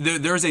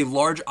there's a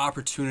large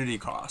opportunity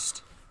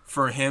cost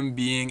for him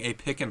being a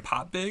pick and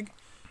pop big.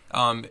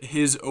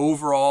 His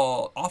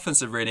overall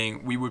offensive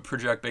rating, we would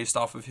project based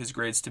off of his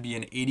grades to be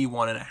an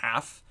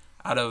 81.5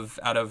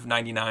 out of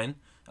 99.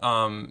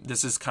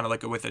 This is kind of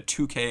like with a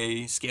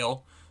 2K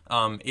scale.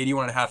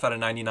 81.5 out of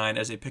 99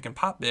 as a pick and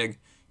pop big.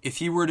 If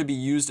he were to be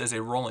used as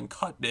a roll and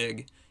cut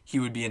big, he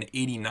would be an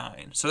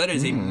 89. So that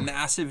is a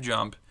massive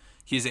jump.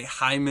 He's a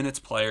high minutes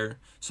player,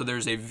 so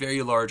there's a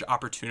very large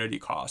opportunity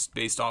cost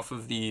based off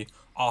of the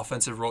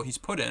offensive role he's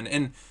put in.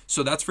 And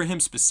so that's for him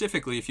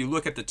specifically. If you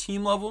look at the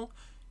team level,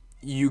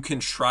 you can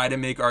try to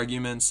make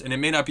arguments, and it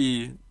may not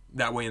be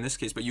that way in this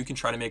case, but you can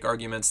try to make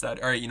arguments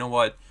that, all right, you know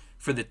what,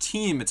 for the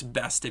team, it's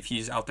best if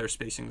he's out there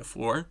spacing the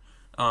floor,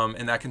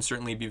 and that can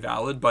certainly be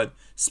valid. But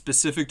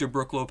specific to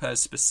Brook Lopez,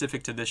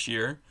 specific to this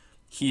year,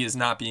 he is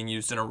not being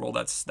used in a role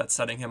that's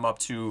setting him up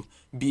to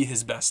be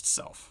his best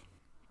self.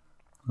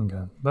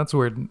 Okay. That's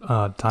where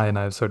Ty and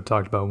I have sort of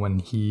talked about when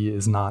he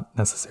is not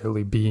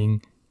necessarily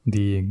being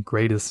the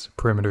greatest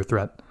perimeter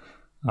threat.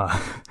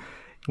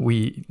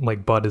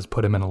 Bud has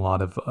put him in a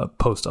lot of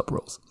post-up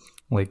roles.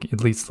 Like,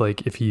 at least,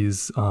 like, if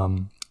he's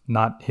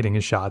not hitting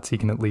his shots, he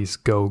can at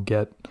least go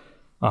get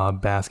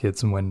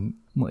baskets when,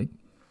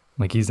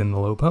 like he's in the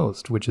low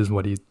post, which is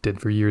what he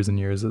did for years and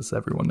years, as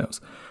everyone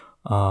knows.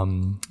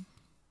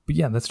 But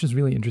yeah, that's just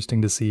really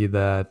interesting to see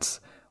that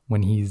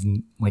when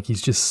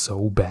he's just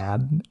so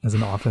bad as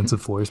an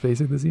offensive floor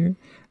spacer this year,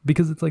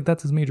 because it's like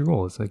that's his major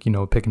role. It's like,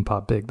 pick and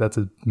pop big. That's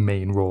his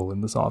main role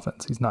in this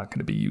offense. He's not going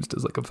to be used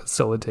as like a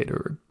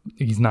facilitator.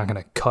 He's not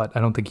going to cut. I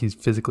don't think he's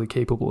physically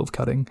capable of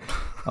cutting.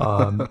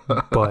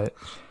 But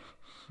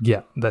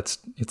yeah, it's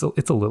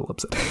a little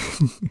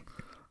upsetting.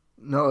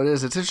 No, it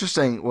is. It's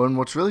interesting.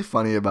 What's really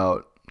funny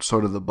about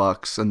sort of the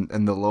Bucks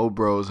and the low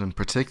bros in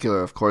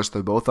particular, of course,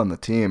 they're both on the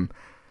team.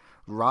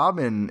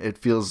 Robin, it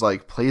feels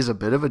like, plays a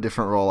bit of a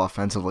different role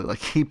offensively. Like,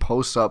 he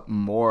posts up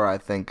more, I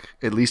think,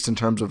 at least in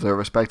terms of their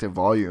respective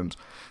volumes,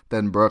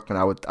 than Brook, and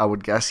I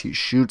would guess he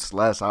shoots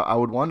less. I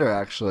would wonder,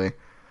 actually,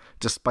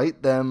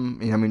 despite them,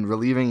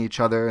 relieving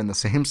each other in the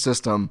same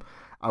system,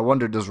 I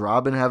wonder, does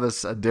Robin have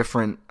a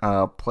different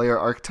player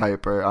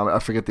archetype, or I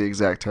forget the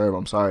exact term,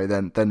 I'm sorry,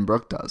 than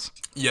Brook does?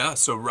 Yeah,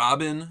 so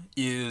Robin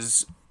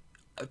is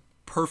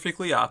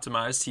perfectly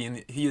optimized.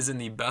 He is in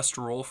the best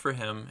role for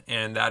him,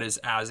 and that is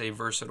as a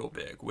versatile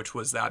big, which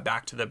was that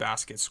back to the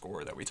basket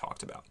score that we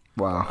talked about.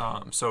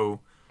 Wow. So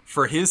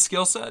for his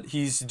skill set,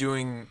 he's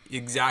doing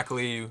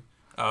exactly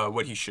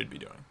what he should be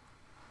doing.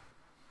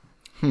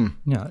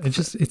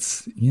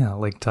 Yeah,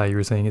 like Ty, you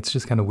were saying, it's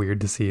just kind of weird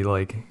to see,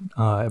 like,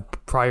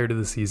 prior to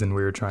the season,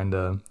 we were trying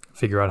to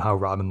figure out how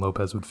Robin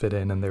Lopez would fit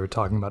in, and they were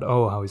talking about,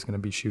 how he's going to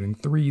be shooting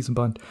threes a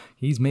bunch.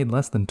 He's made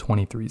less than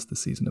 20 threes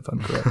this season, if I'm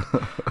correct.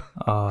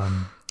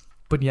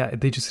 But yeah,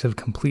 they just have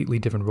completely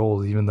different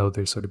roles, even though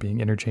they're sort of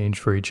being interchanged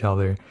for each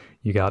other.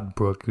 You got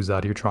Brook, who's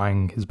out here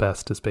trying his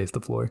best to space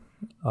the floor.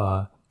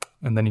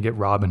 And then you get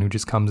Robin, who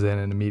just comes in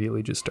and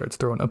immediately just starts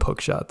throwing up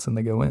hook shots, and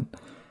they go in.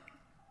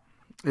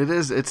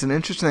 It's an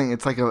interesting,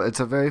 it's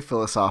a very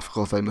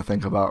philosophical thing to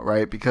think about,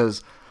 right?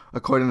 Because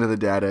according to the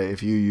data,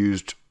 if you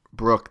used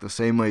Brook the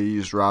same way you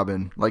used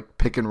Robin, like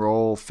pick and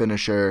roll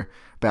finisher,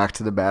 back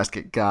to the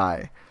basket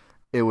guy,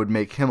 it would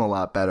make him a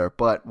lot better.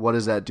 But what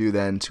does that do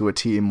then to a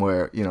team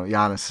where,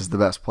 Giannis is the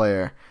best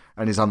player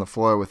and he's on the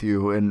floor with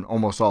you in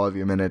almost all of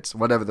your minutes,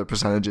 whatever the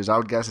percentage is? I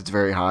would guess it's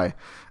very high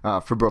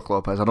for Brook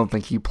Lopez. I don't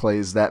think he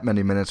plays that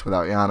many minutes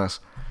without Giannis.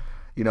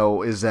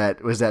 Is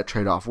that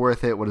trade-off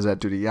worth it? What does that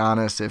do to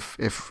Giannis?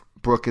 If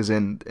Brook is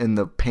in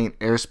the paint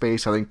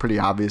airspace, I think pretty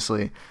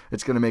obviously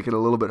it's going to make it a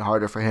little bit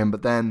harder for him.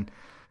 But then,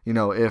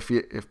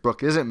 if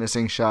Brook isn't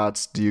missing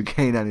shots, do you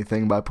gain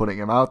anything by putting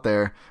him out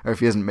there? Or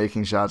if he isn't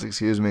making shots, it's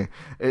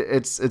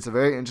a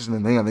very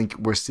interesting thing. I think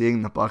we're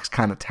seeing the Bucks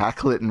kind of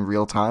tackle it in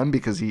real time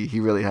because he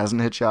really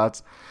hasn't hit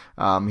shots.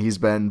 He's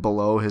been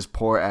below his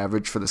poor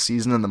average for the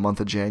season in the month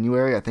of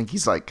January. I think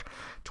he's like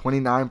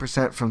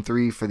 29% from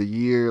three for the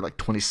year, like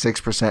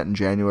 26% in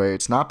January.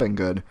 It's not been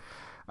good.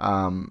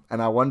 And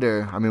I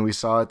wonder, we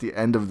saw at the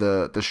end of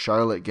the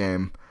Charlotte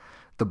game,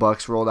 the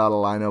Bucks rolled out a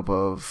lineup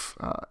of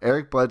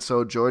Eric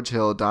Bledsoe, George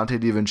Hill, Dante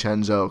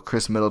DiVincenzo,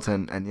 Chris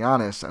Middleton, and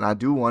Giannis. And I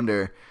do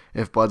wonder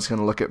if Bud's going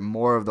to look at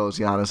more of those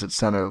Giannis at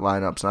center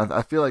lineups. And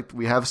I feel like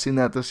we have seen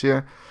that this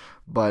year,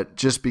 but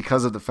just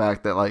because of the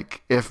fact that,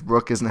 like, if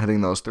Brook isn't hitting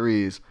those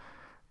threes,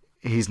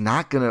 he's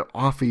not going to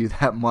offer you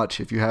that much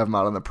if you have him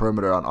out on the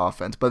perimeter on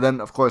offense. But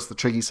then, of course, the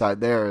tricky side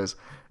there is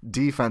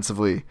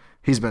defensively,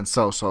 he's been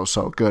so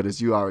good, as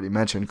you already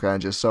mentioned,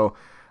 Cranjis. So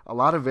a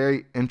lot of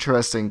very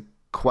interesting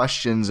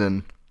questions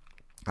and,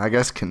 I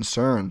guess,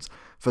 concerns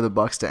for the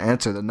Bucks to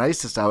answer. The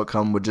nicest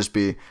outcome would just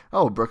be,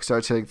 Brook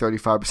starts hitting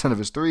 35% of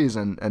his threes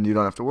and you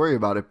don't have to worry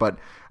about it. But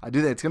I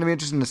do think it's going to be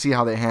interesting to see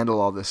how they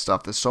handle all this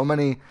stuff. There's so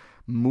many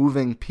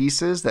moving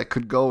pieces that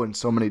could go in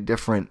so many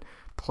different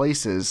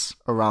places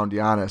around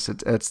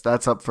Giannis.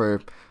 That's up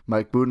for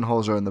Mike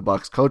Budenholzer and the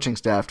Bucks coaching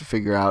staff to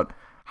figure out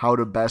how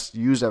to best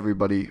use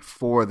everybody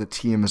for the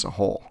team as a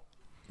whole.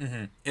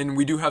 Mm-hmm. And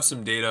we do have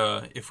some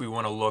data if we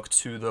want to look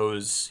to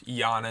those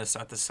Giannis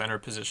at the center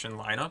position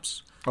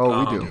lineups.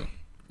 We do.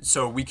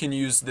 So we can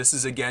use, this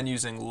is again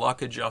using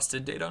luck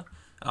adjusted data.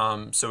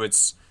 So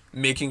it's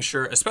making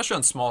sure, especially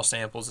on small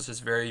samples, this is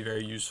very,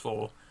 very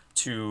useful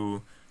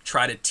to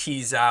try to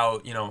tease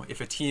out, if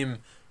a team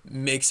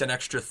makes an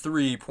extra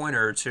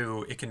 3-pointer or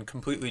two, it can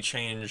completely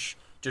change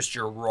just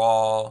your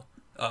raw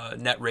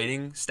net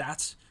rating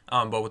stats.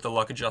 But with the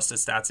luck adjusted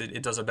stats,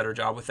 it does a better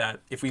job with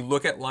that. If we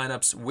look at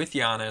lineups with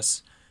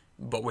Giannis,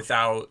 but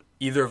without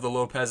either of the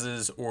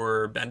Lopez's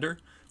or Bender,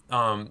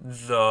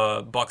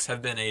 the Bucks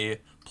have been a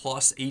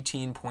plus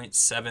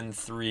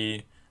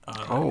 18.73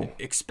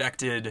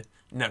 expected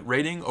net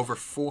rating over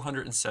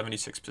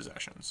 476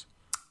 possessions.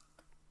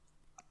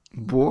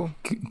 Whoa.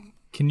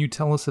 Can you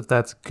tell us if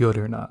that's good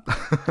or not?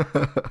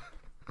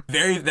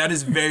 That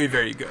is very,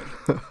 very good.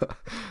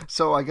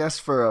 So I guess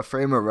for a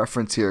frame of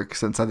reference here,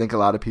 since I think a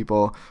lot of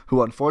people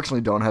who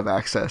unfortunately don't have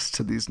access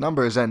to these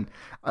numbers, and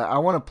I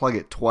want to plug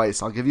it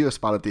twice. I'll give you a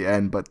spot at the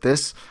end, but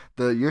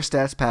your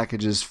stats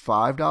package is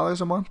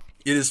 $5 a month?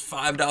 It is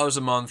 $5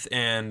 a month,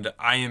 and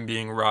I am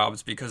being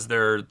robbed because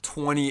there are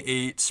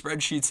 28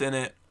 spreadsheets in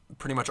it,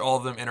 pretty much all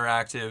of them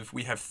interactive.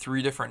 We have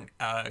 3 different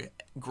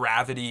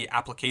gravity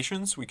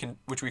applications,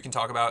 which we can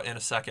talk about in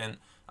a second.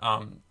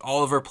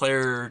 All of our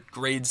player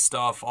grade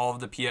stuff, all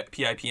of the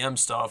PIPM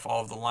stuff,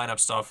 all of the lineup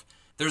stuff.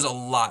 There's a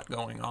lot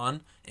going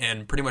on,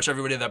 and pretty much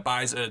everybody that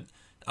buys it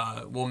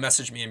will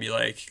message me and be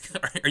like,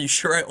 "Are you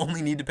sure I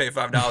only need to pay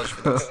 $5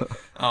 for this?"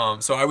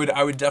 So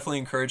I would definitely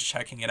encourage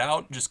checking it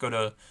out. Just go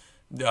to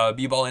the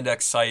B-Ball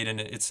Index site, and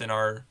it's in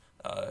our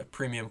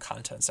premium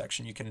content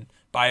section. You can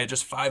buy it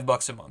just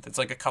 $5 a month. It's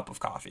like a cup of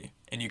coffee,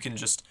 and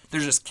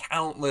there's just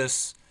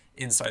countless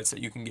insights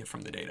that you can get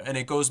from the data, and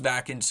it goes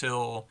back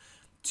until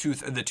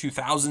the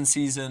 2000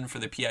 season for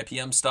the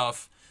PIPM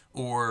stuff,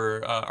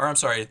 or I'm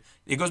sorry,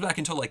 it goes back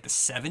until like the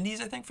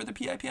 70s, I think, for the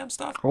PIPM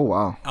stuff. Oh,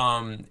 wow.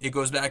 It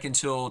goes back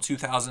until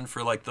 2000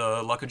 for like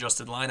the luck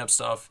adjusted lineup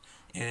stuff,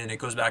 and it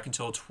goes back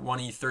until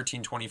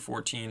 2013,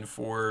 2014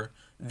 for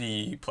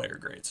the player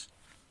grades.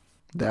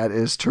 That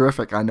is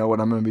terrific. I know what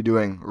I'm going to be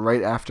doing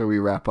right after we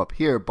wrap up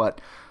here, but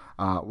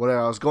Where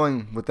I was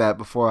going with that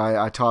before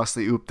I tossed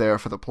the oop there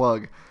for the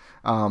plug.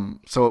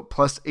 So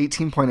plus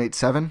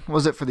 18.87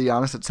 was it for the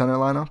Giannis at center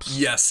lineups?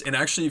 Yes, and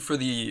actually for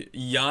the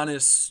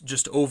Giannis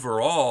just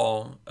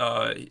overall,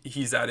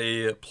 he's at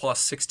a plus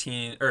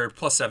 16 or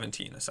plus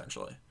 17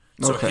 essentially.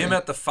 So him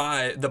at the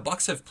 5, the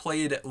Bucks have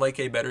played like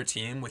a better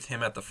team with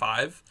him at the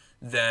 5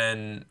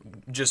 than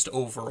just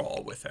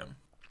overall with him.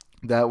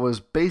 That was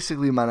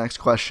basically my next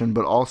question,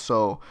 but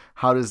also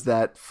how does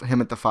that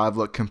him at the 5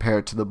 look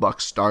compared to the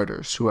Bucks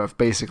starters who have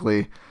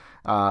basically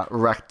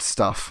wrecked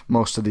stuff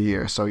most of the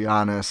year? So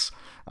Giannis,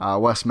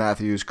 Wes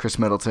Matthews, Chris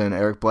Middleton,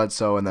 Eric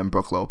Bledsoe, and then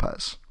Brook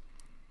Lopez.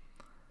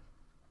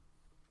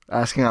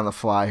 Asking on the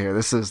fly here.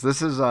 This is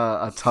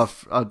a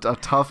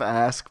tough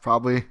ask.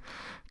 Probably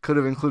could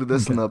have included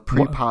this in the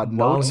pre-pod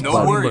notes.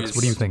 No worries.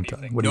 What do you think,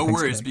 Tony? No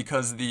worries,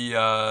 because the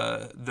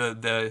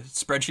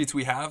spreadsheets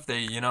we have,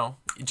 they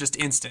just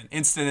instant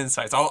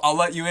insights. I'll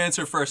let you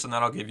answer first, and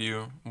then I'll give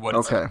you what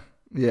it's okay.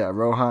 Yeah,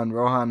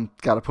 Rohan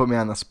got to put me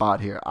on the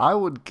spot here. I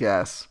would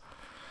guess.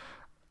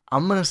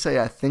 I'm going to say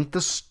I think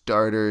the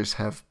starters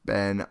have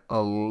been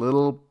a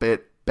little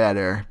bit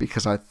better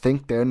because I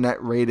think their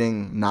net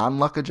rating,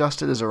 non-luck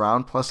adjusted, is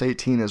around plus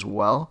 18 as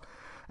well.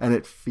 And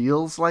it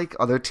feels like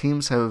other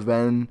teams have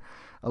been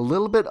a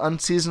little bit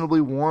unseasonably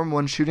warm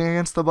when shooting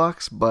against the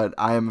Bucks, but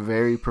I am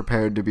very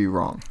prepared to be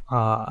wrong.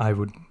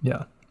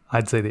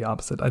 I'd say the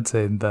opposite. I'd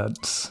say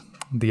that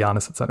the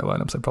Giannis at center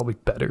lineups are probably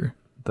better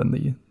than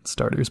the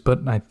starters,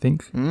 but I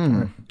think,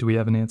 do we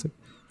have an answer?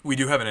 We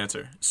do have an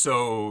answer.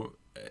 So,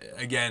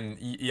 again,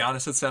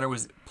 Giannis at center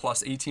was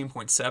plus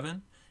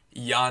 18.7.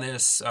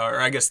 Giannis, or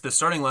I guess the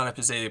starting lineup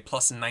is a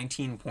plus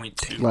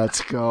 19.2.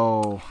 Let's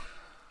go.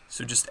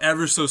 So just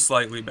ever so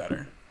slightly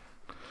better.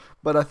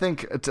 But I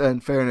think, in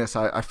fairness,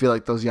 I feel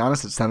like those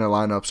Giannis at center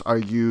lineups are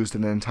used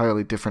in an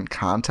entirely different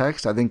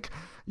context. I think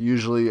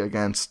usually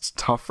against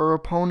tougher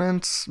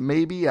opponents,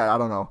 maybe. I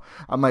don't know.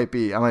 I might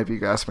be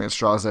grasping at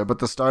straws there, but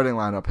the starting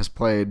lineup has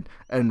played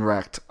and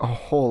wrecked a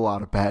whole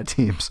lot of bad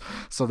teams.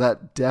 So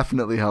that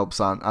definitely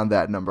helps on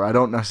that number. I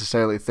don't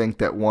necessarily think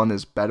that one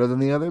is better than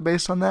the other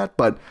based on that,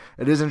 but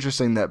it is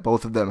interesting that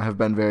both of them have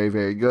been very,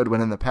 very good when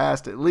in the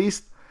past, at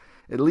least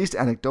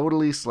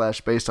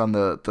anecdotally / based on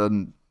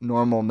the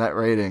normal net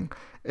rating,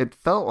 it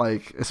felt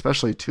like,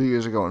 especially 2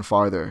 years ago and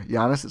farther,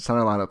 Giannis at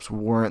center lineups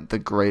weren't the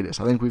greatest.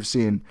 I think we've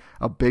seen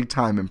a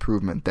big-time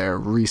improvement there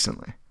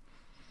recently.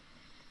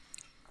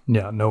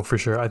 Yeah, no, for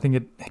sure. I think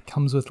it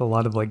comes with a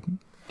lot of,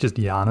 just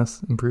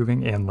Giannis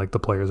improving and, the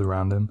players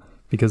around him.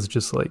 Because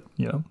just,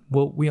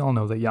 we all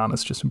know that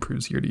Giannis just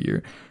improves year to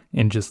year.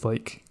 And just,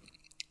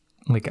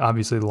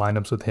 obviously the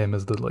lineups with him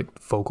as the,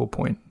 focal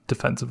point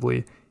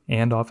defensively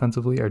and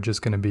offensively are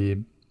just going to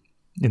be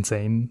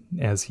insane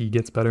as he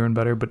gets better and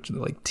better, but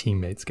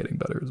teammates getting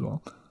better as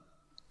well.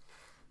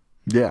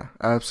 Yeah,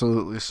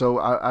 absolutely. So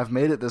I've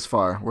made it this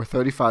far. We're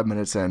 35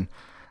 minutes in.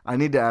 I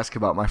need to ask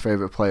about my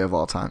favorite play of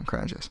all time,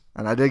 Cranjis.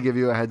 And I did give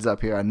you a heads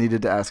up here. I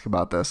needed to ask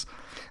about this.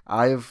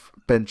 I've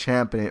been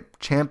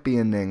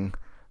championing,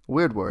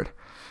 weird word,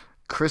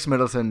 Chris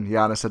Middleton,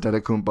 Giannis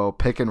Antetokounmpo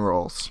pick and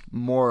rolls,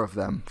 more of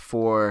them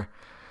for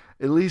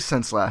at least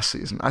since last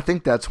season. I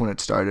think that's when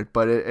it started,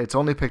 but it's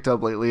only picked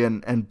up lately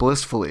and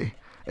blissfully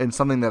in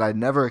something that I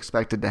never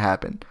expected to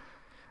happen.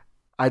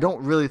 I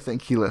don't really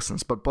think he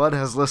listens, but Bud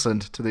has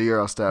listened to the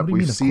Eurostep.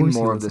 We've seen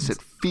more of this.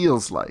 It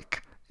feels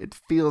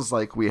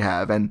like we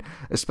have, and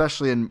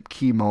especially in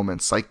key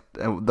moments, like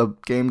the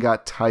game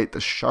got tight, the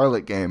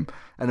Charlotte game,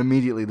 and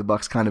immediately the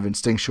Bucks kind of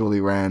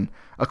instinctually ran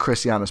a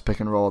Chris Giannis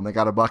pick and roll, and they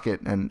got a bucket,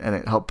 and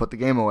it helped put the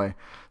game away.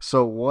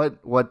 So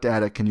what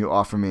data can you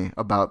offer me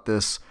about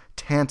this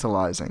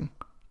tantalizing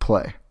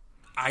play?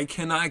 I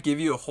cannot give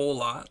you a whole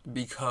lot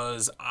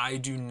because I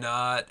do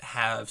not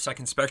have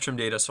second spectrum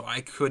data, so I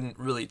couldn't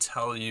really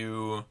tell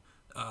you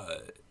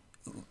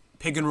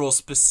pick and roll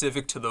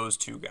specific to those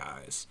two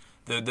guys.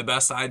 The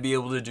best I'd be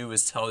able to do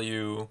is tell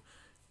you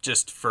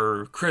just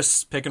for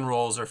Chris pick and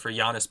rolls or for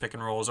Giannis pick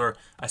and rolls, or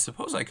I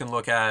suppose I can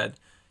look at...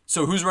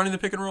 So who's running the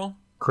pick and roll?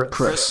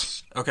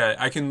 Chris. Okay,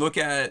 I can look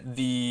at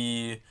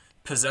the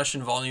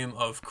possession volume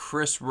of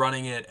Chris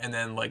running it and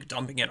then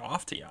dumping it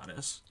off to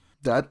Giannis.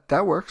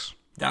 That works.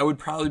 That would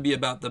probably be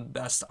about the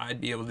best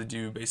I'd be able to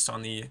do based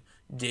on the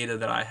data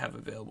that I have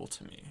available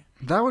to me.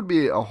 That would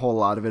be a whole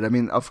lot of it. I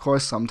mean, of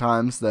course,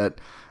 sometimes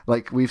that,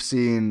 we've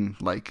seen,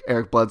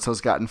 Eric Bledsoe's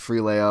gotten free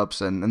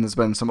layups, and there's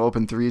been some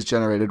open threes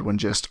generated when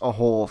just a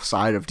whole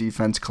side of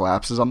defense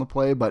collapses on the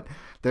play. But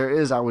there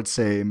is, I would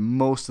say,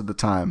 most of the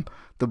time,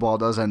 the ball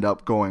does end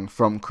up going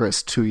from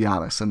Chris to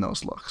Giannis in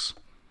those looks.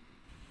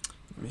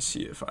 Let me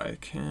see if I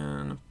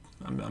can...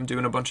 I'm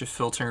doing a bunch of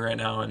filtering right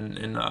now in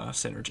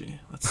Synergy.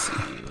 Let's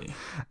see.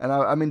 And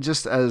I mean,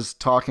 just as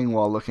talking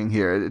while looking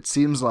here, it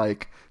seems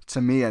like,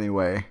 to me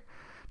anyway,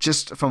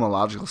 just from a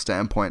logical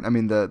standpoint, I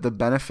mean, the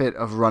benefit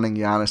of running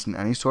Giannis in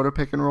any sort of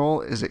pick and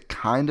roll is it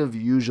kind of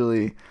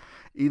usually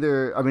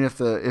either, I mean,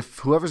 if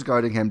whoever's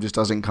guarding him just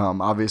doesn't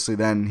come, obviously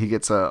then he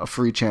gets a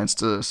free chance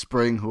to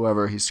spring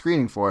whoever he's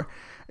screening for.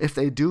 If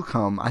they do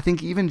come, I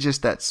think even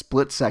just that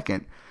split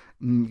second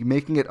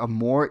making it a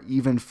more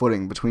even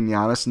footing between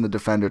Giannis and the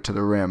defender to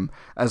the rim,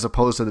 as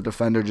opposed to the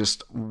defender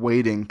just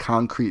waiting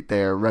concrete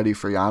there ready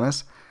for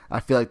Giannis. I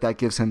feel like that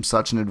gives him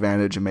such an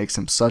advantage and makes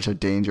him such a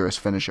dangerous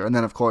finisher. And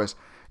then, of course,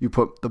 you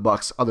put the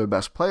Bucks' other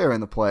best player in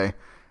the play,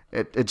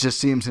 it just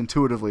seems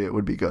intuitively it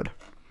would be good.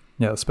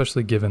 Yeah,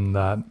 especially given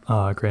that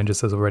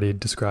Cranjis has already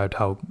described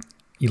how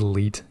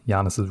elite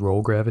Giannis's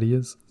roll gravity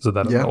is, so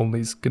that only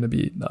is going to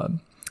be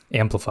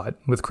amplified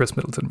with Chris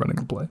Middleton running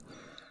the play.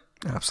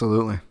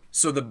 Absolutely.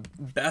 So the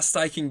best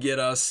I can get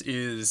us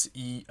is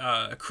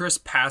Chris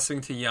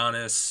passing to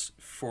Giannis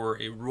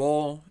for a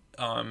roll,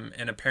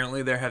 and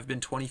apparently there have been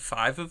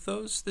 25 of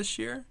those this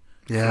year.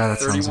 Yeah, that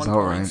sounds about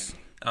points.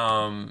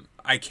 Right.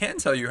 I can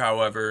tell you,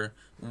 however,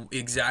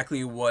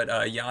 exactly what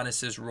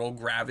Giannis's roll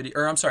gravity,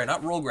 or I'm sorry,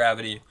 not roll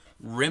gravity,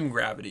 rim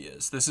gravity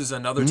is. This is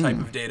another type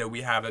of data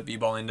we have at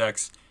B-Ball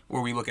Index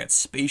where we look at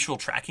spatial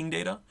tracking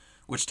data,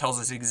 which tells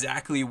us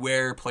exactly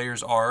where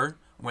players are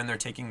when they're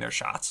taking their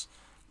shots.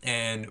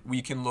 And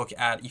we can look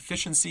at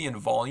efficiency and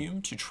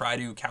volume to try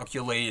to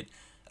calculate,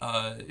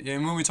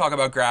 and when we talk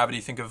about gravity,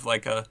 think of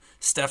like a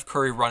Steph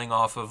Curry running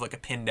off of like a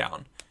pin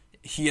down.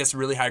 He has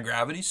really high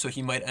gravity, so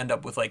he might end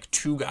up with like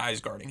 2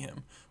 guys guarding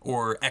him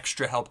or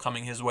extra help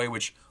coming his way,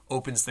 which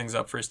opens things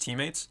up for his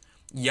teammates.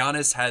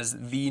 Giannis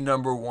has the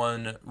number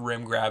 1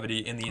 rim gravity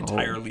in the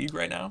entire league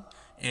right now,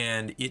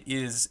 and it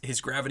is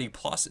his gravity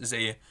plus is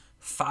a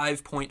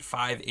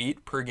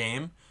 5.58 per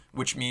game,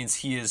 which means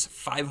he is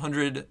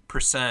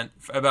 500%,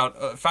 about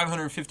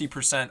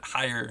 550%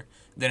 higher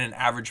than an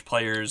average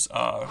player's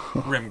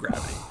rim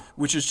gravity,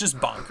 which is just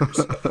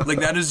bonkers. Like,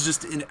 that is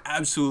just an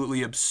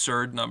absolutely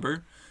absurd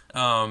number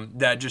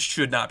that just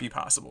should not be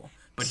possible.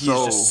 But he's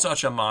just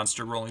such a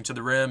monster rolling to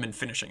the rim and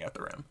finishing at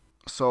the rim.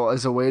 So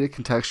as a way to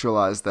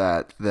contextualize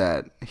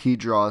that he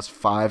draws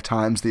 5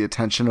 times the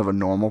attention of a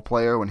normal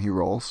player when he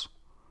rolls?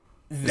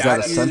 Is that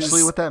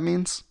essentially what that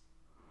means?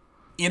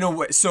 In a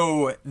way,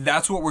 so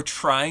that's what we're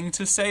trying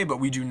to say, but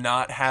we do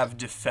not have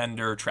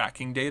defender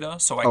tracking data,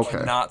 so I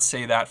cannot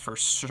say that for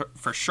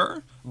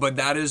sure. But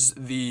that is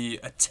the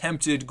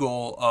attempted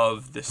goal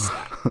of this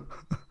stat.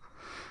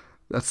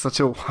 That's such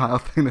a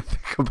wild thing to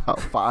think about.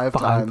 5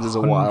 times is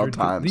a wild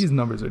time. These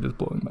numbers are just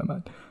blowing my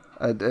mind.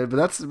 But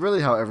that's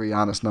really how every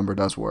Giannis number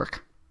does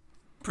work.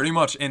 Pretty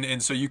much,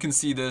 and so you can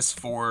see this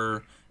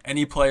for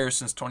any player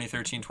since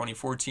 2013,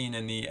 2014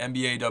 in the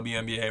NBA,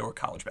 WNBA, or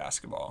college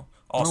basketball,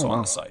 also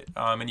on the site.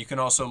 And you can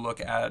also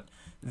look at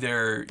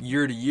their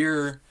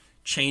year-to-year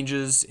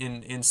changes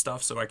in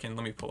stuff. So let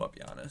me pull up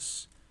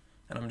Giannis.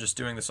 And I'm just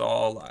doing this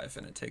all live,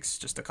 and it takes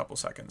just a couple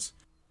seconds.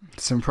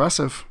 It's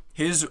impressive.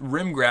 His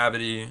rim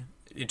gravity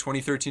in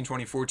 2013,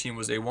 2014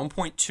 was a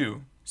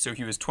 1.2, so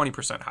he was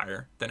 20%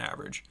 higher than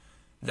average.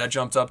 That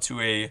jumped up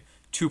to a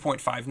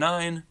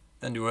 2.59,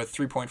 then to a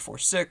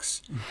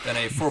 3.46, then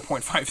a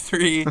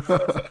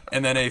 4.53,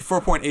 and then a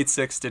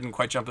 4.86, didn't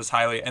quite jump as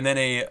highly, and then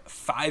a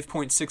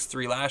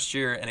 5.63 last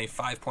year and a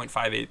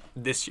 5.58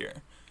 this year.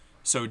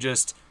 So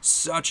just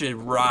such a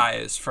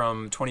rise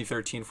from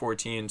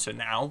 2013-14 to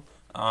now.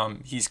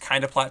 He's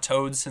kind of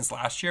plateaued since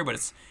last year,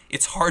 but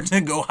it's hard to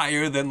go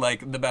higher than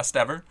like the best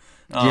ever.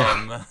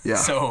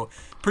 So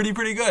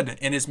pretty good.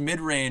 And his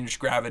mid-range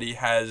gravity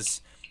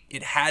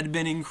had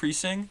been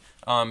increasing.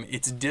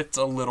 It's dipped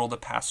a little the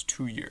past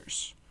 2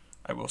 years,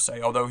 I will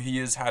say, although he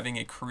is having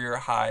a career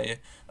high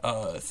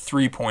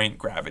 3-point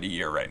gravity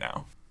year right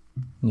now.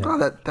 Yeah.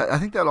 Oh, I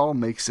think that all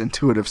makes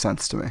intuitive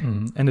sense to me.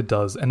 And it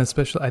does. And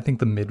especially, I think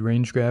the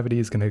mid-range gravity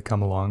is going to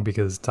come along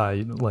because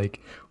Ty,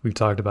 like we've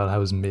talked about how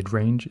his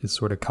mid-range is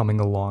sort of coming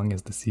along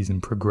as the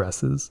season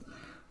progresses,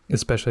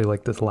 especially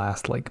like this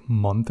last like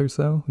month or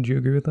so. Would you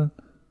agree with that?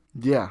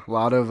 Yeah, a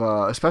lot of,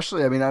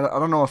 especially, I mean, I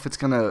don't know if it's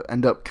going to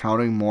end up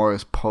counting more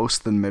as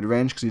post than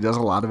mid-range because he does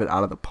a lot of it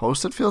out of the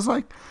post, it feels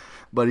like.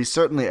 But he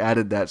certainly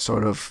added that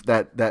sort of,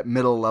 that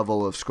middle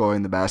level of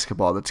scoring the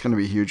basketball that's going to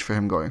be huge for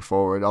him going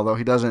forward. Although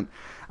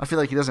I feel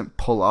like he doesn't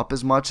pull up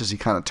as much as he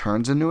kind of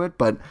turns into it.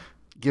 But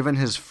given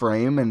his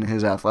frame and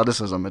his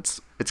athleticism,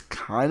 it's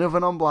kind of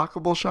an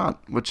unblockable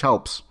shot, which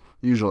helps,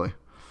 usually.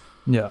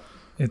 Yeah,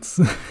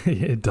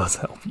 it does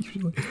help,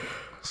 usually.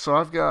 So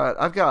I've got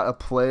a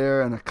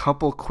player and a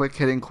couple quick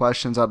hitting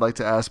questions I'd like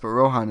to ask. But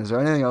Rohan, is there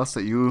anything else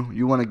that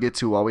you want to get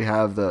to while we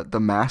have the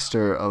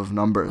master of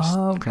numbers,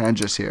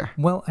 Cranjis here?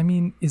 Well, I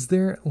mean, is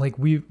there like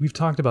we've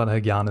talked about how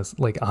Giannis,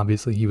 like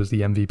obviously he was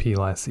the MVP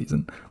last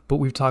season, but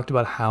we've talked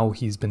about how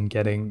he's been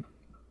getting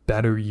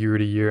better year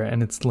to year,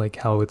 and it's like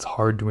how it's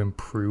hard to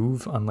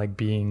improve on like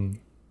being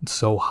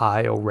so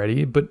high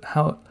already. But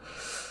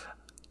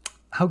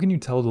how can you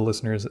tell the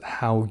listeners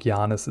how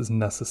Giannis is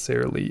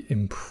necessarily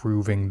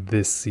improving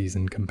this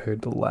season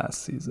compared to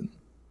last season?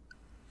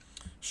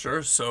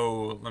 Sure.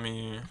 So let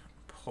me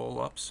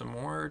pull up some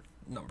more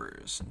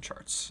numbers and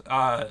charts.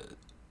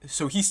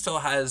 So he still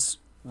has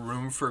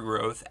room for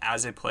growth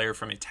as a player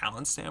from a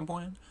talent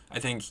standpoint. I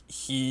think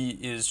he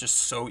is just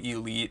so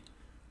elite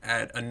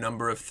at a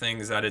number of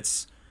things that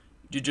it's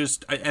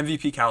just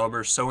MVP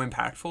caliber, so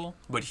impactful,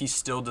 but he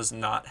still does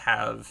not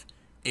have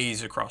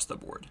A's across the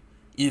board.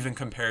 even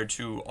compared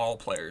to all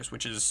players,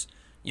 which is,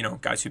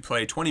 guys who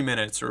play 20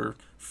 minutes or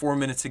 4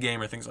 minutes a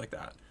game or things like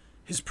that.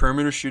 His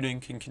perimeter shooting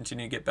can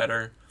continue to get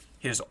better.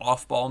 His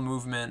off-ball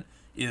movement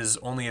is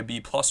only a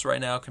B+ right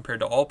now compared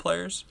to all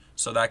players,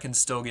 so that can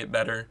still get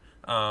better.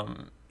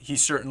 He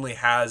certainly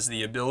has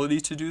the ability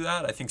to do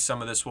that. I think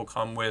some of this will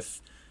come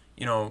with,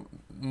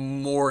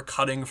 more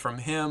cutting from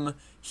him.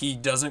 He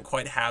doesn't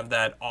quite have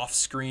that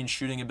off-screen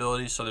shooting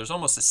ability, so there's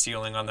almost a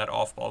ceiling on that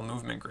off-ball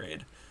movement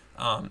grade.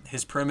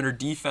 His perimeter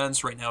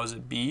defense right now is a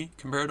B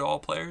compared to all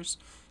players,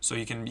 so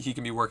he can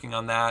be working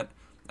on that.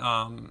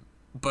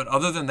 But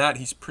other than that,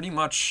 he's pretty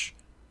much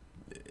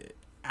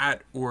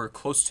at or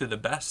close to the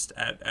best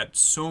at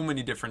so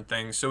many different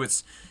things. So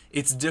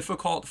it's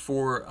difficult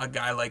for a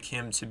guy like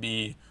him to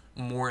be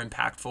more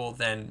impactful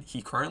than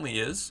he currently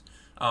is.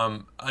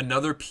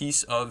 Another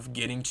piece of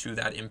getting to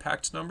that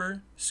impact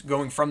number,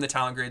 going from the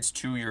talent grades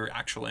to your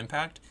actual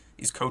impact,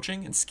 is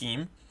coaching and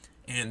scheme.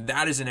 And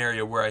that is an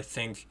area where I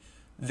think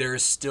there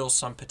is still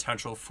some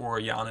potential for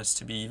Giannis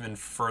to be even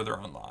further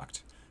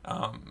unlocked.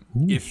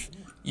 If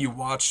you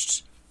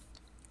watched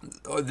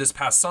this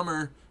past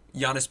summer,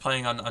 Giannis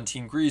playing on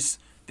Team Greece,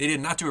 they did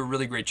not do a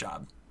really great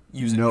job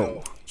using him.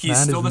 He's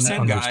still the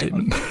same guy.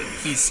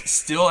 He's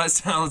still as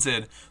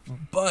talented,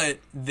 but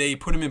they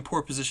put him in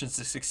poor positions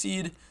to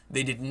succeed.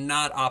 They did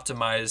not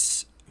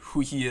optimize who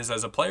he is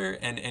as a player,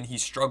 and he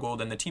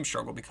struggled, and the team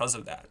struggled because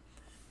of that.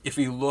 If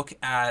we look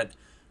at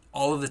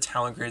all of the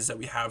talent grades that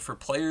we have for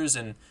players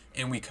and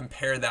we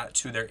compare that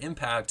to their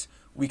impact,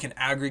 we can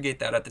aggregate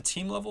that at the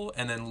team level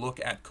and then look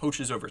at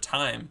coaches over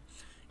time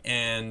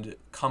and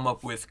come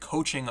up with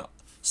coaching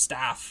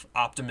staff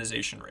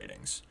optimization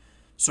ratings.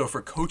 So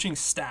for coaching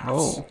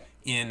staffs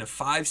in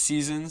 5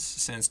 seasons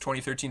since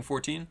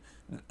 2013-14,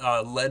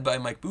 led by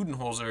Mike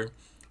Budenholzer,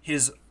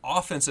 his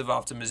offensive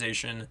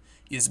optimization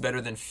is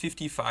better than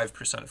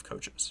 55% of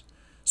coaches.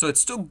 So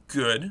it's still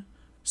good,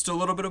 still a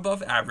little bit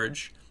above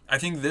average. I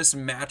think this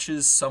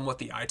matches somewhat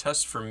the eye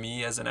test for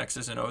me as an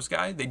X's and O's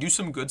guy. They do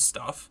some good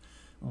stuff,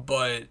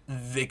 but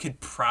they could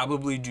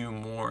probably do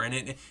more.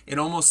 And it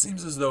almost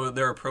seems as though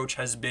their approach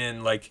has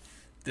been like,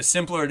 the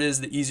simpler it is,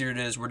 the easier it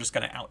is, we're just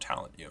going to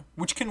out-talent you,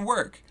 which can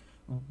work.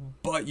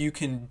 But you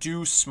can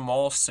do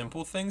small,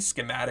 simple things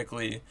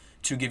schematically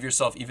to give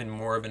yourself even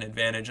more of an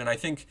advantage. And I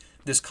think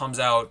this comes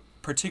out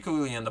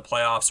particularly in the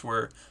playoffs,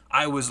 where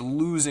I was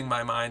losing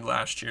my mind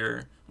last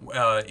year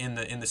in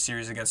the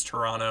series against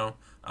Toronto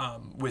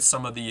with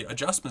some of the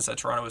adjustments that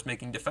Toronto was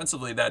making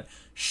defensively that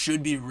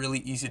should be really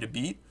easy to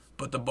beat,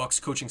 but the Bucks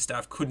coaching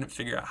staff couldn't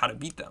figure out how to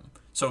beat them.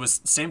 So it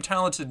was same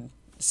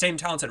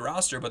talented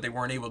roster, but they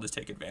weren't able to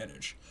take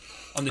advantage.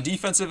 On the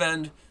defensive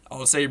end,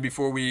 I'll say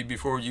before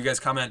you guys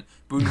comment,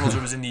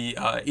 Budenholzer was in the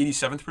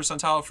 87th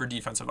percentile for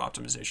defensive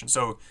optimization.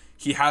 So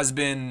he has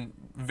been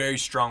very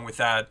strong with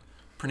that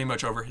pretty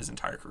much over his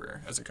entire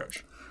career as a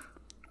coach.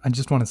 I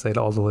just want to say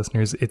to all the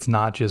listeners, it's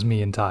not just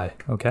me and Ty,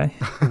 okay?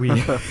 We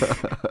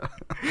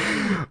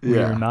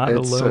are not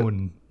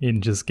alone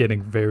in just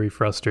getting very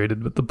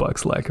frustrated with the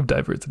Bucks' lack of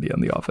diversity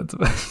on the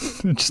offensive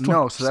end.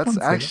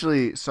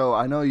 So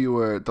I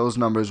know those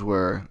numbers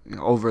were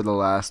over the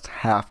last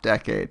half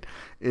decade.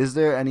 Is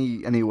there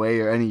any way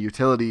or any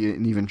utility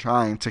in even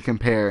trying to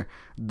compare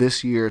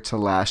this year to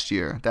last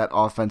year, that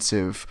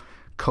offensive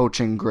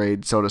coaching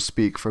grade, so to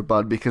speak, for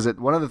Bud? Because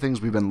one of the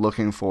things we've been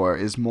looking for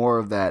is more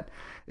of that,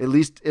 at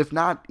least if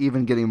not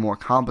even getting more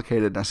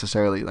complicated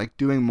necessarily, like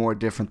doing more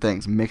different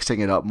things, mixing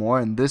it up more.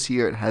 And this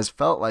year it has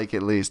felt like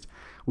at least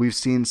we've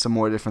seen some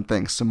more different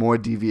things, some more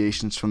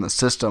deviations from the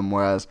system,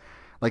 whereas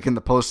like in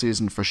the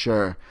postseason for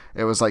sure,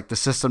 it was like the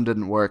system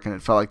didn't work and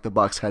it felt like the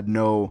Bucks had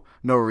no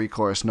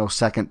recourse, no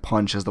second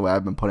punch is the way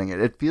I've been putting it.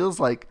 It feels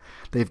like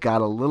they've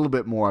got a little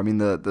bit more. I mean,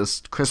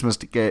 this Christmas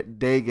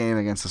Day game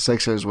against the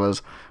Sixers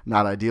was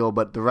not ideal,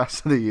 but the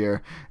rest of the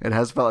year, it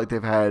has felt like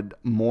they've had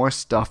more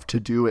stuff to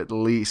do at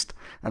least.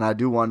 And I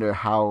do wonder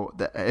how,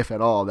 if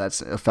at all,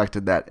 that's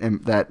affected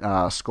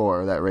that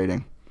score or that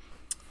rating.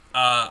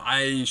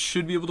 I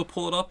should be able to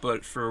pull it up,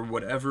 but for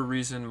whatever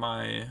reason,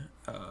 my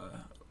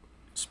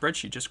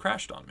spreadsheet just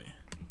crashed on me.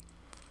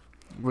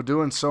 We're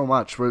doing so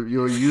much.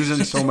 You're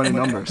using so many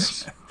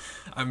numbers.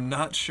 I'm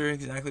not sure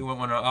exactly what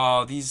went on.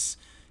 Oh, these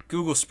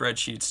Google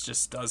spreadsheets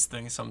just does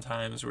things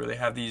sometimes where they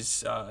have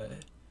these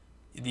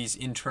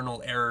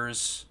internal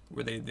errors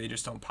where they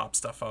just don't pop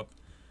stuff up.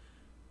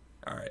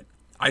 All right.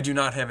 I do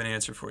not have an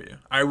answer for you.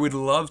 I would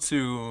love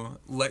to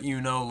let you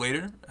know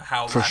later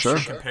how last year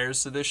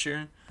compares to this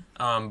year,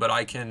 but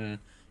I can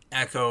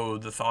echo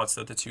the thoughts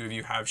that the two of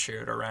you have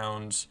shared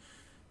around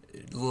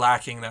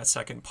lacking that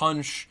second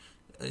punch,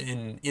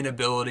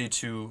 inability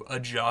to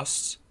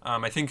adjust.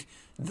 I think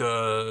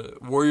the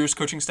Warriors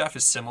coaching staff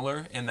is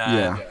similar in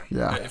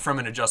that from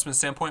an adjustment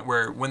standpoint,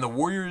 where when the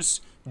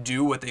Warriors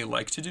do what they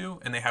like to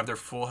do and they have their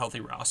full healthy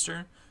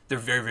roster, they're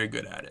very, very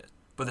good at it.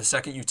 But the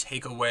second you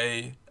take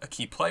away a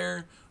key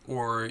player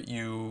or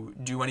you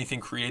do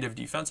anything creative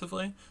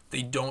defensively,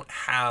 they don't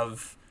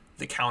have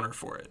the counter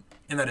for it.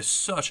 And that is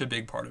such a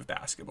big part of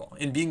basketball.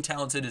 And being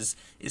talented is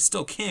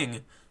still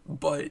king,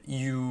 but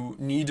you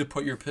need to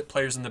put your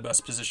players in the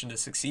best position to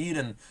succeed.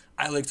 And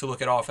I like to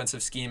look at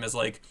offensive scheme as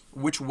like,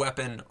 which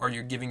weapon are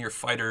you giving your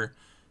fighter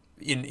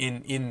in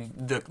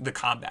the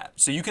combat?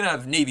 So you can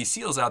have Navy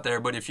SEALs out there,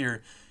 but if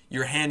you're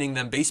handing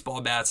them baseball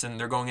bats and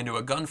they're going into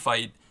a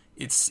gunfight,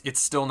 it's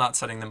still not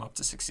setting them up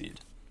to succeed.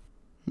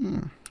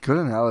 Good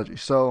analogy.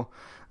 So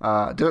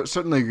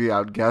certainly agree. I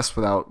would guess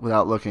without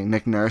looking,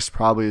 Nick Nurse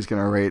probably is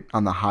going to rate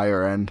on the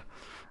higher end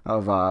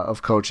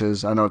of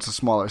coaches. I know it's a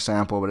smaller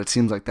sample, but it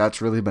seems like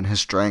that's really been his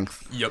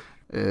strength. Yep.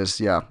 Is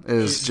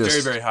just very,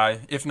 just very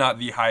high, if not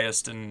the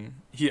highest. And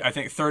I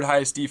think third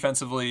highest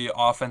defensively.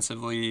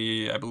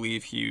 Offensively, I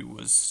believe he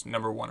was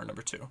number 1 or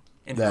number 2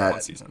 in his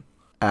one season.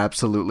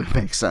 Absolutely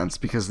makes sense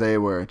because they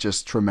were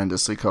just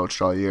tremendously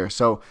coached all year.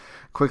 So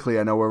quickly,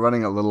 I know we're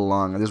running a little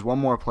long. There's one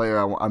more player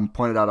I'm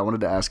pointed out I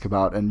wanted to ask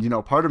about, and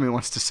part of me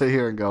wants to sit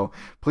here and go,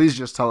 please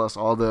just tell us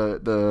all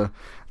the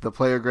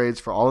player grades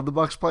for all of the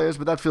Bucks players,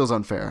 but that feels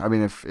unfair. I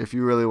mean, if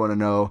you really want to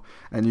know,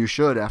 and you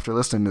should after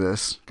listening to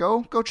this,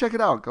 go check it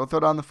out. Go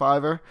throw down the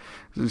 $5.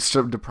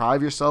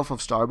 Deprive yourself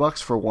of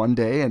Starbucks for one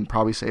day and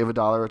probably save $1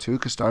 or $2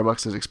 because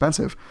Starbucks is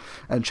expensive,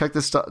 and check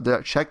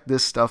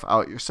this stuff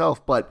out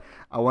yourself. But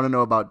I want to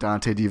know about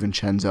Dante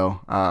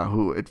DiVincenzo,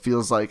 who it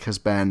feels like has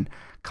been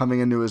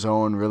coming into his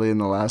own really in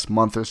the last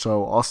month or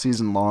so, all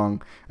season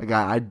long. A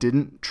guy I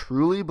didn't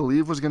truly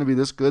believe was going to be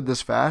this good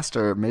this fast,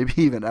 or maybe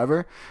even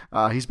ever.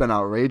 He's been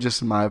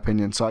outrageous in my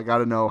opinion. So I got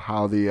to know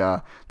how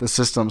the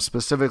system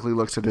specifically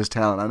looks at his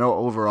talent. I know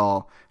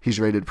overall he's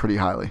rated pretty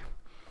highly.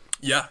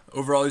 Yeah,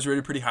 overall he's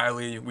rated pretty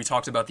highly. We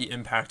talked about the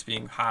impact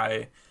being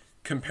high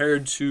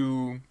compared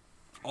to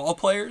all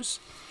players.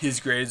 His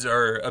grades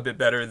are a bit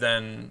better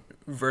than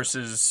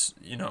versus,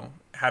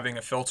 having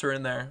a filter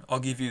in there. I'll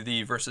give you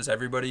the versus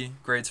everybody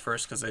grades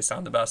first because they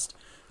sound the best.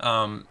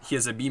 He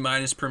has a B-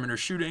 perimeter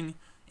shooting,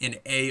 an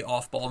A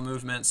off-ball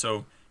movement,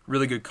 so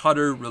really good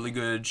cutter, really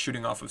good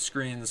shooting off of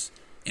screens,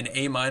 an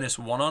A-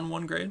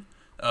 one-on-one grade,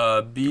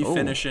 B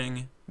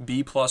finishing,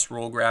 B+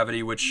 roll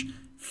gravity, which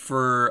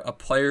for a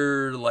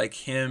player like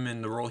him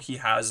and the role he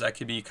has, that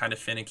could be kind of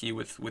finicky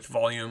with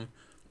volume.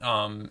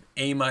 A-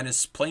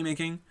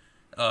 playmaking,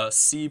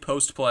 C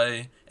post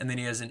play, and then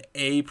he has an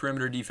A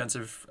perimeter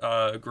defensive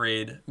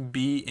grade,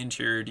 B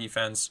interior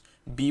defense,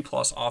 B+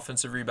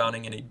 offensive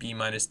rebounding, and a B-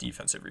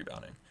 defensive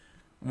rebounding.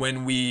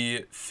 When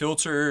we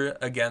filter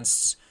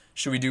against,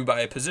 should we do by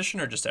a position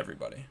or just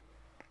everybody?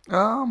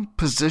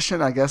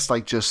 Position, I guess,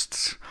 like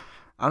just,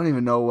 I don't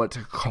even know what to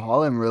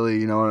call him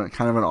really,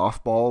 kind of an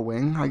off-ball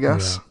wing, I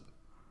guess.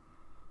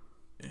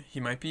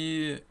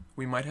 Yeah.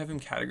 We might have him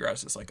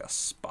categorized as like a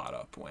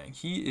spot-up wing.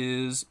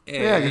 He is I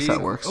guess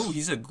that works. Oh,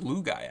 he's a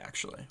glue guy,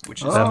 actually,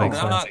 which is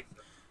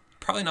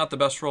probably not the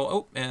best role.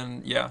 Oh,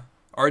 and yeah,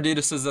 our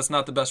data says that's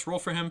not the best role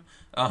for him,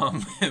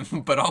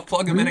 but I'll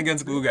plug him in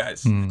against glue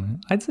guys.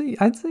 I'd say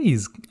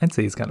he's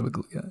kind of a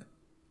glue guy.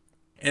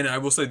 And I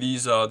will say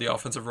these the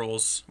offensive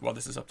roles, while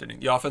this is updating,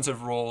 the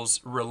offensive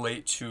roles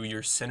relate to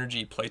your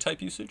synergy play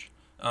type usage.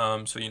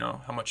 So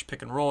how much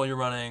pick and roll you're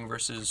running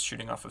versus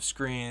shooting off of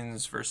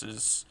screens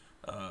versus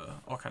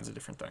all kinds of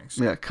different things.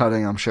 Yeah,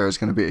 cutting I'm sure is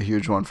going to be a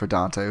huge one for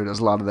Dante, who does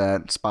a lot of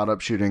that. Spot up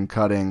shooting,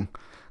 cutting,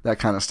 that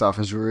kind of stuff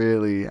is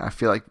really, I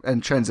feel like,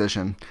 and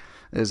transition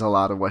is a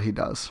lot of what he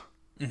does.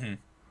 Mm-hmm.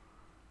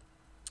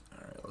 All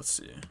right, let's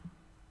see.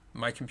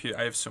 My computer,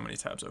 I have so many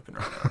tabs open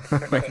right now.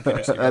 My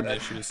computer's giving me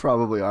issues.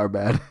 Probably are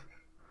bad.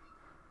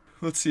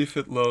 Let's see if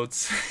it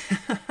loads.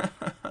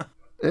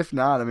 If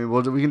not, I mean,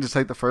 we can just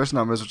take the first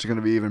numbers, which are going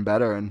to be even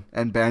better,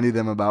 and bandy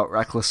them about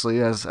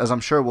recklessly, as I'm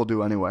sure we'll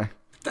do anyway.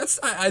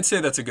 I'd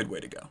say that's a good way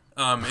to go.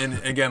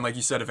 And again, like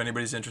you said, if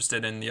anybody's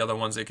interested in the other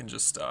ones, they can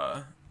just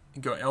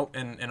go. Oh,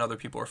 and other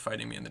people are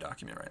fighting me in the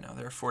document right now.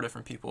 There are 4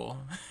 different people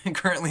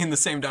currently in the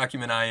same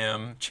document I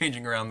am,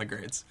 changing around the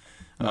grades.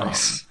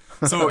 Nice.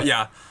 So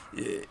yeah,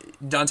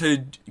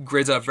 Dante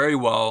grades out very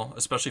well,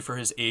 especially for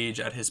his age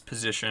at his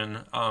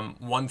position.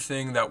 One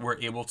thing that we're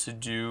able to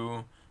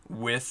do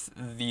with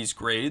these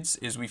grades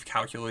is we've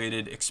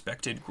calculated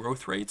expected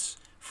growth rates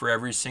for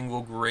every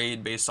single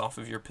grade based off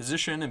of your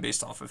position and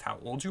based off of how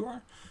old you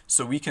are.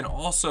 So we can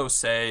also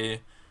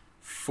say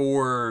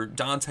for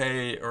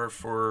Dante or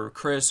for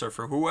Chris or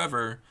for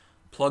whoever,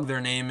 plug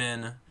their name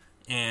in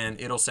and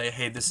it'll say,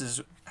 hey, this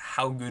is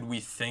how good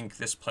we think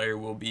this player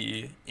will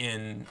be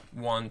in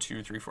 1,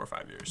 2, 3, 4,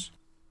 5 years.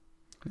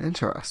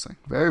 Interesting.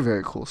 Very,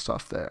 very cool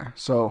stuff there.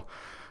 So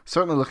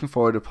certainly looking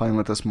forward to playing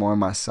with this more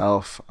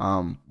myself.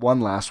 One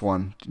last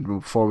one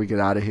before we get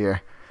out of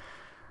here.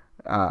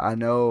 I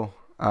know,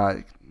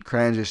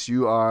 Cranjis,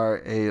 you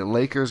are a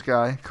Lakers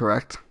guy,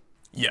 correct?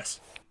 Yes.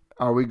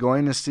 Are we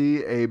going to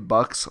see a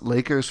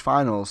Bucks-Lakers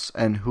finals,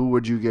 and who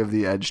would you give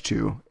the edge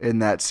to in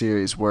that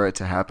series were it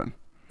to happen?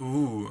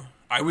 Ooh,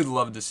 I would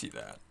love to see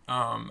that.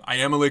 I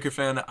am a Laker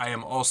fan. I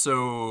am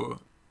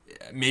also,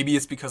 maybe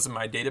it's because of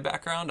my data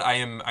background, I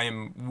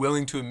am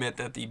willing to admit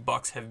that the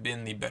Bucks have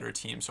been the better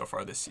team so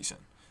far this season.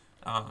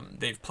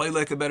 They've played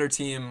like a better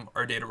team.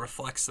 Our data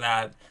reflects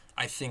that.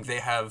 I think they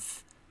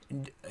have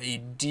a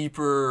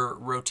deeper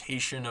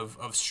rotation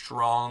of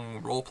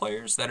strong role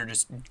players that are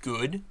just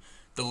good.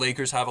 The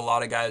Lakers have a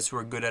lot of guys who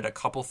are good at a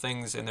couple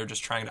things, and they're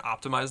just trying to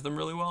optimize them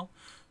really well.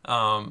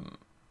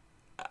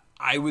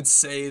 I would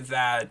say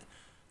that,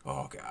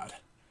 oh God,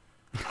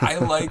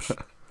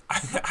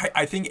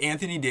 I think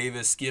Anthony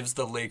Davis gives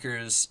the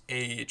Lakers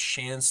a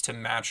chance to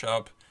match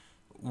up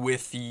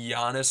with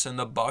Giannis and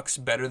the Bucks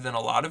better than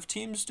a lot of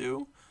teams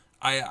do.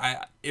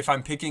 If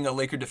I'm picking a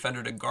Laker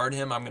defender to guard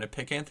him, I'm going to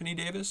pick Anthony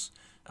Davis,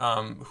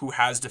 who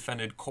has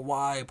defended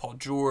Kawhi, Paul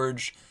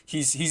George.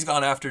 He's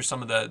gone after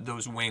some of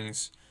those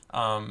wings,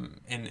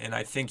 and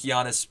I think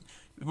Giannis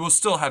will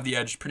still have the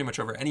edge pretty much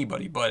over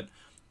anybody. But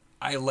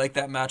I like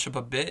that matchup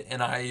a bit,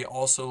 and I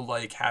also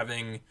like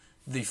having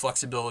the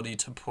flexibility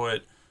to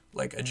put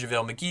like a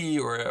JaVale McGee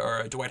or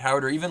a Dwight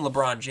Howard or even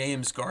LeBron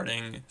James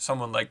guarding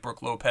someone like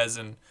Brook Lopez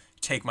and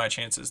take my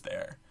chances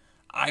there.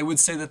 I would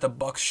say that the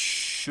Bucks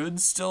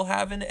should still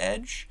have an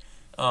edge,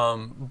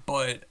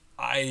 but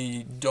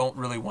I don't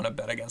really want to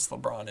bet against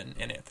LeBron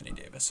and Anthony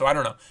Davis. So I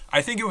don't know.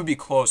 I think it would be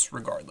close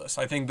regardless.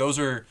 I think those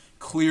are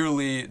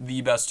clearly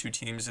the best two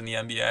teams in the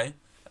NBA.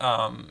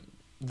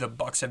 The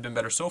Bucks have been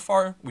better so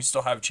far. We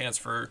still have a chance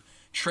for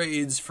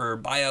trades, for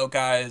buyout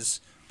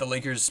guys. The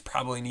Lakers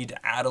probably need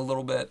to add a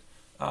little bit.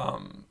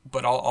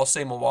 But I'll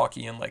say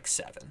Milwaukee in like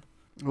 7.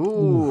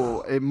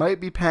 Ooh, it might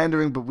be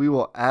pandering, but we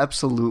will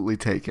absolutely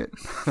take it.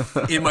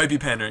 It might be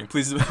pandering.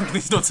 Please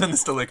don't send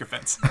this to Laker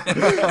fans.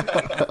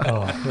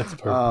 That's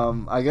perfect.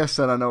 I guess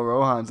then I know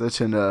Rohan's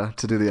itching to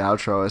do the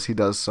outro as he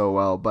does so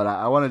well, but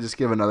I want to just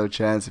give another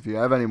chance. If you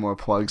have any more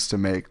plugs to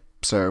make,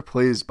 sir,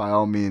 please, by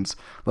all means,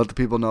 let the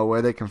people know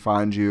where they can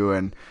find you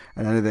and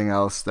anything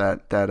else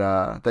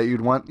that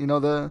you'd want,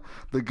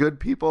 the good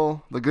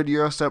people, the good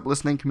Eurostep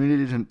listening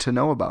community to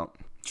know about.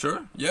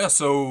 Sure. Yeah.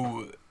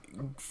 So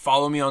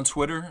follow me on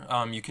Twitter.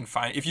 You can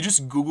find, if you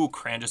just Google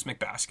Cranjis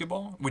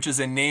McBasketball, which is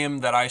a name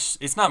that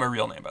it's not my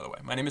real name, by the way.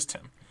 My name is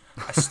Tim.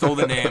 I stole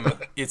the name.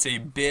 It's a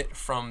bit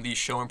from the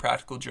show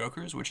Impractical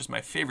Jokers, which is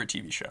my favorite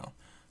TV show.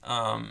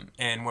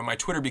 And when my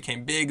Twitter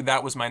became big,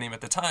 that was my name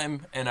at the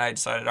time. And I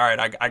decided, all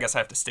right, I guess I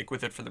have to stick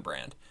with it for the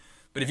brand.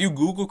 But if you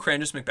Google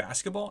Cranjis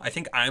McBasketball, I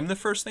think I'm the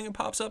first thing that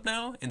pops up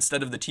now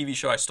instead of the TV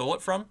show I stole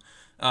it from.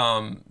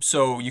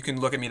 So you can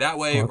look at me that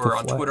way, or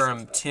on Twitter,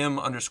 I'm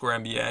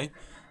Tim_NBA.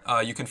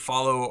 You can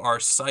follow our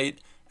site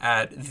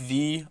at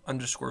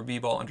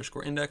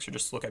 _bball_index, or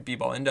just look at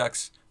bball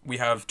index. We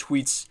have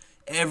tweets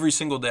every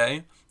single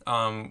day.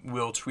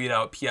 We'll tweet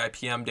out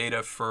PIPM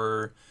data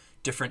for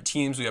different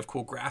teams. We have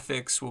cool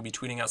graphics. We'll be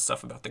tweeting out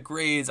stuff about the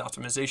grades,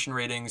 optimization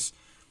ratings.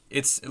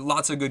 It's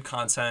lots of good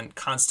content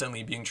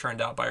constantly being churned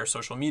out by our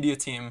social media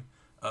team.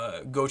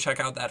 Go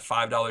check out that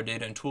 $5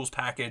 data and tools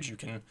package. You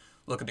can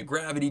look at the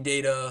gravity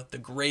data, the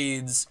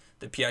grades,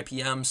 the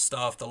PIPM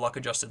stuff, the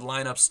luck-adjusted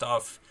lineup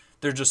stuff.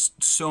 There's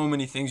just so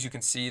many things you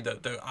can see,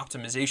 the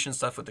optimization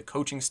stuff with the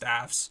coaching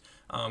staffs.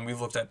 We've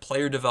looked at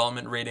player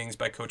development ratings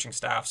by coaching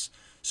staffs.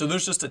 So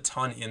there's just a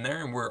ton in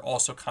there, and we're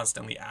also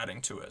constantly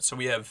adding to it. So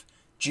we have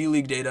G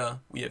League data,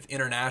 we have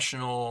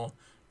international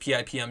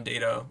PIPM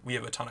data, we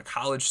have a ton of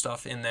college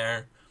stuff in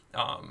there,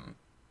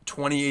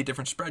 28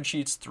 different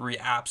spreadsheets, 3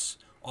 apps,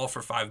 all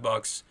for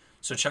 $5.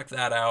 So check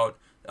that out.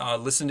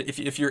 Listen to,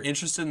 if you're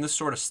interested in this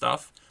sort of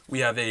stuff, we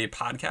have a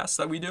podcast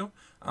that we do.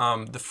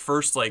 The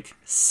first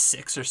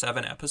 6 or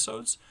 7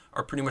 episodes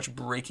are pretty much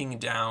breaking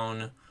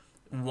down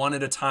 1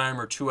 at a time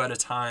or 2 at a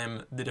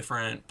time the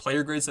different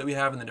player grades that we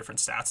have and the different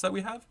stats that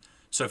we have.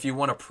 So if you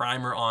want a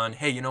primer on,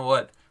 hey, you know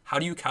what, how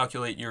do you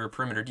calculate your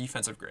perimeter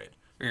defensive grade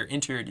or your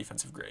interior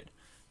defensive grade?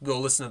 Go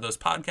listen to those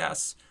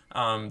podcasts.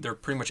 They're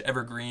pretty much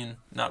evergreen,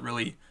 not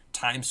really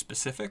time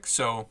specific.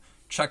 So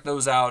check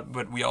those out.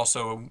 But we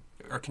also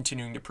are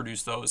continuing to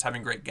produce those,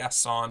 having great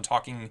guests on,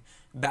 talking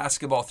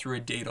basketball through a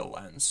data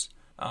lens.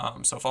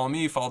 So follow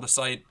me, follow the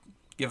site,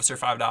 give us your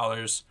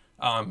 $5.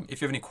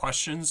 If you have any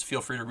questions,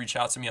 feel free to reach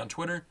out to me on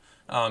Twitter.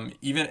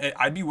 Even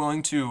I'd be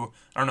willing to,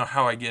 I don't know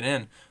how I get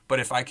in,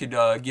 but if I could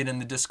get in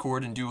the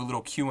Discord and do a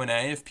little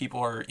Q&A if people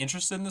are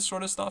interested in this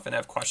sort of stuff and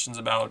have questions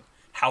about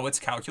how it's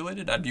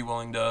calculated, I'd be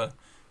willing to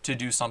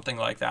do something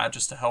like that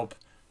just to help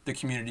the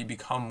community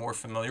become more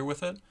familiar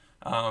with it.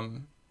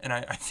 And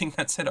I think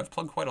that's it. I've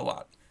plugged quite a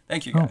lot.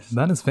 Thank you, guys. Oh,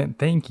 that is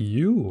thank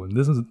you.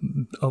 This is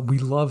we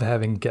love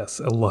having guests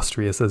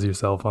illustrious as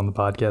yourself on the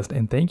podcast,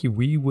 and thank you.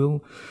 We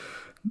will.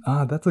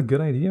 That's a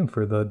good idea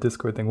for the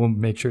Discord thing. We'll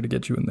make sure to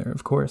get you in there,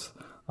 of course.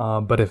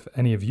 But if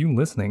any of you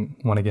listening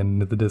want to get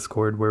into the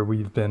Discord, where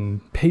we've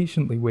been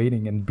patiently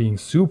waiting and being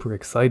super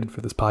excited for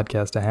this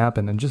podcast to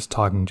happen, and just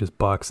talking just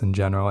Bucks in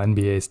general,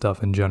 NBA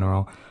stuff in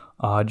general,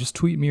 just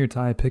tweet me or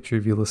Ty a picture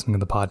of you listening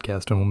to the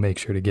podcast, and we'll make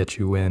sure to get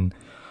you in.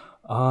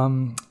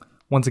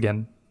 Once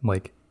again,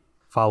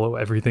 follow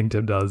everything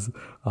Tim does.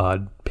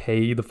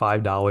 Pay the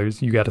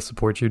 $5. You got to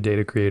support your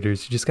data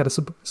creators. You just got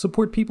to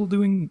support people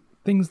doing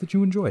things that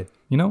you enjoy.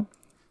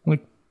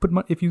 Put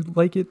money, if you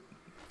like it,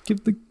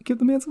 give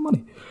the man some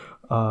money.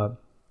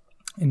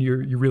 and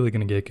you're really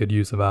going to get good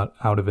use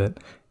out of it.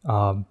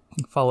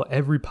 Follow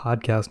every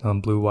podcast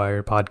on Blue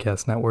Wire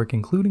Podcast Network,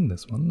 including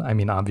this one. I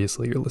mean,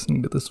 obviously you're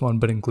listening to this one,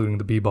 but including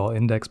the B-Ball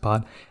Index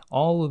pod.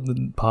 All of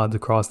the pods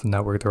across the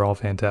network, they're all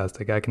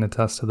fantastic. I can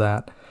attest to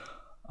that.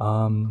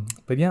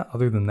 But yeah,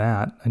 other than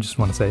that, I just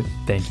want to say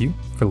thank you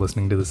for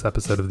listening to this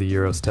episode of the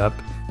Eurostep.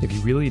 If you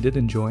really did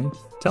enjoy,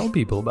 tell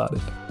people about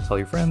it. Tell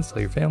your friends,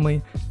 tell your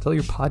family, tell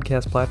your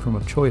podcast platform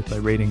of choice by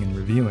rating and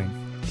reviewing.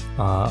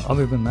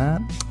 Other than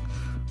that,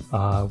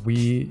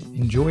 we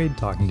enjoyed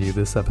talking to you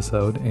this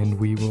episode, and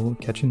we will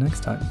catch you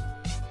next time.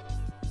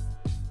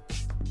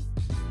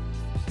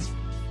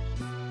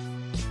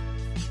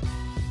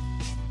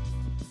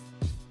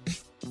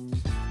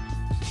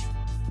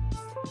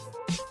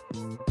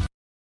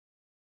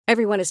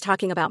 Everyone is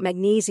talking about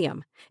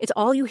magnesium. It's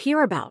all you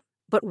hear about.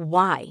 But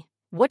why?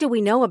 What do we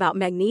know about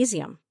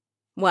magnesium?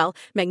 Well,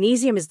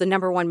 magnesium is the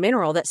number one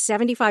mineral that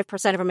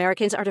 75% of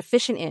Americans are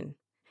deficient in.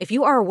 If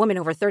you are a woman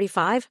over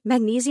 35,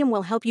 magnesium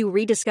will help you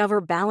rediscover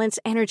balance,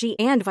 energy,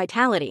 and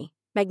vitality.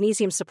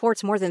 Magnesium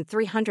supports more than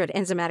 300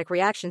 enzymatic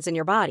reactions in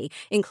your body,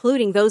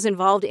 including those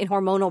involved in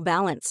hormonal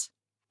balance.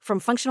 From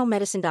functional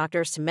medicine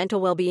doctors to mental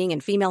well-being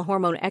and female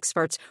hormone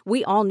experts,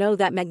 we all know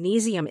that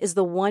magnesium is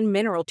the one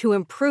mineral to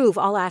improve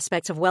all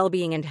aspects of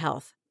well-being and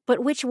health. But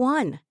which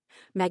one?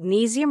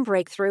 Magnesium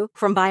Breakthrough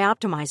from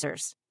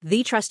Bioptimizers,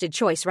 the trusted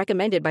choice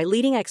recommended by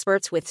leading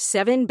experts with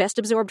 7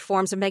 best-absorbed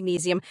forms of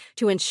magnesium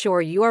to ensure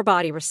your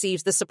body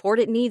receives the support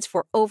it needs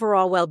for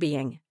overall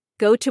well-being.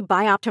 Go to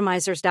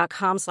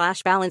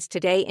bioptimizers.com/balance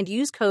today and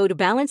use code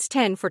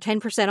BALANCE10 for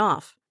 10%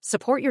 off.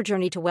 Support your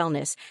journey to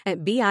wellness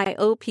at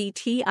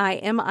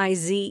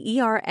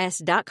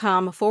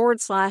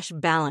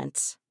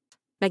bioptimizers.com/balance.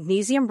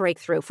 Magnesium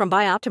Breakthrough from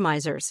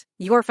Bioptimizers,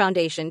 your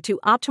foundation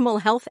to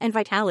optimal health and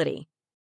vitality.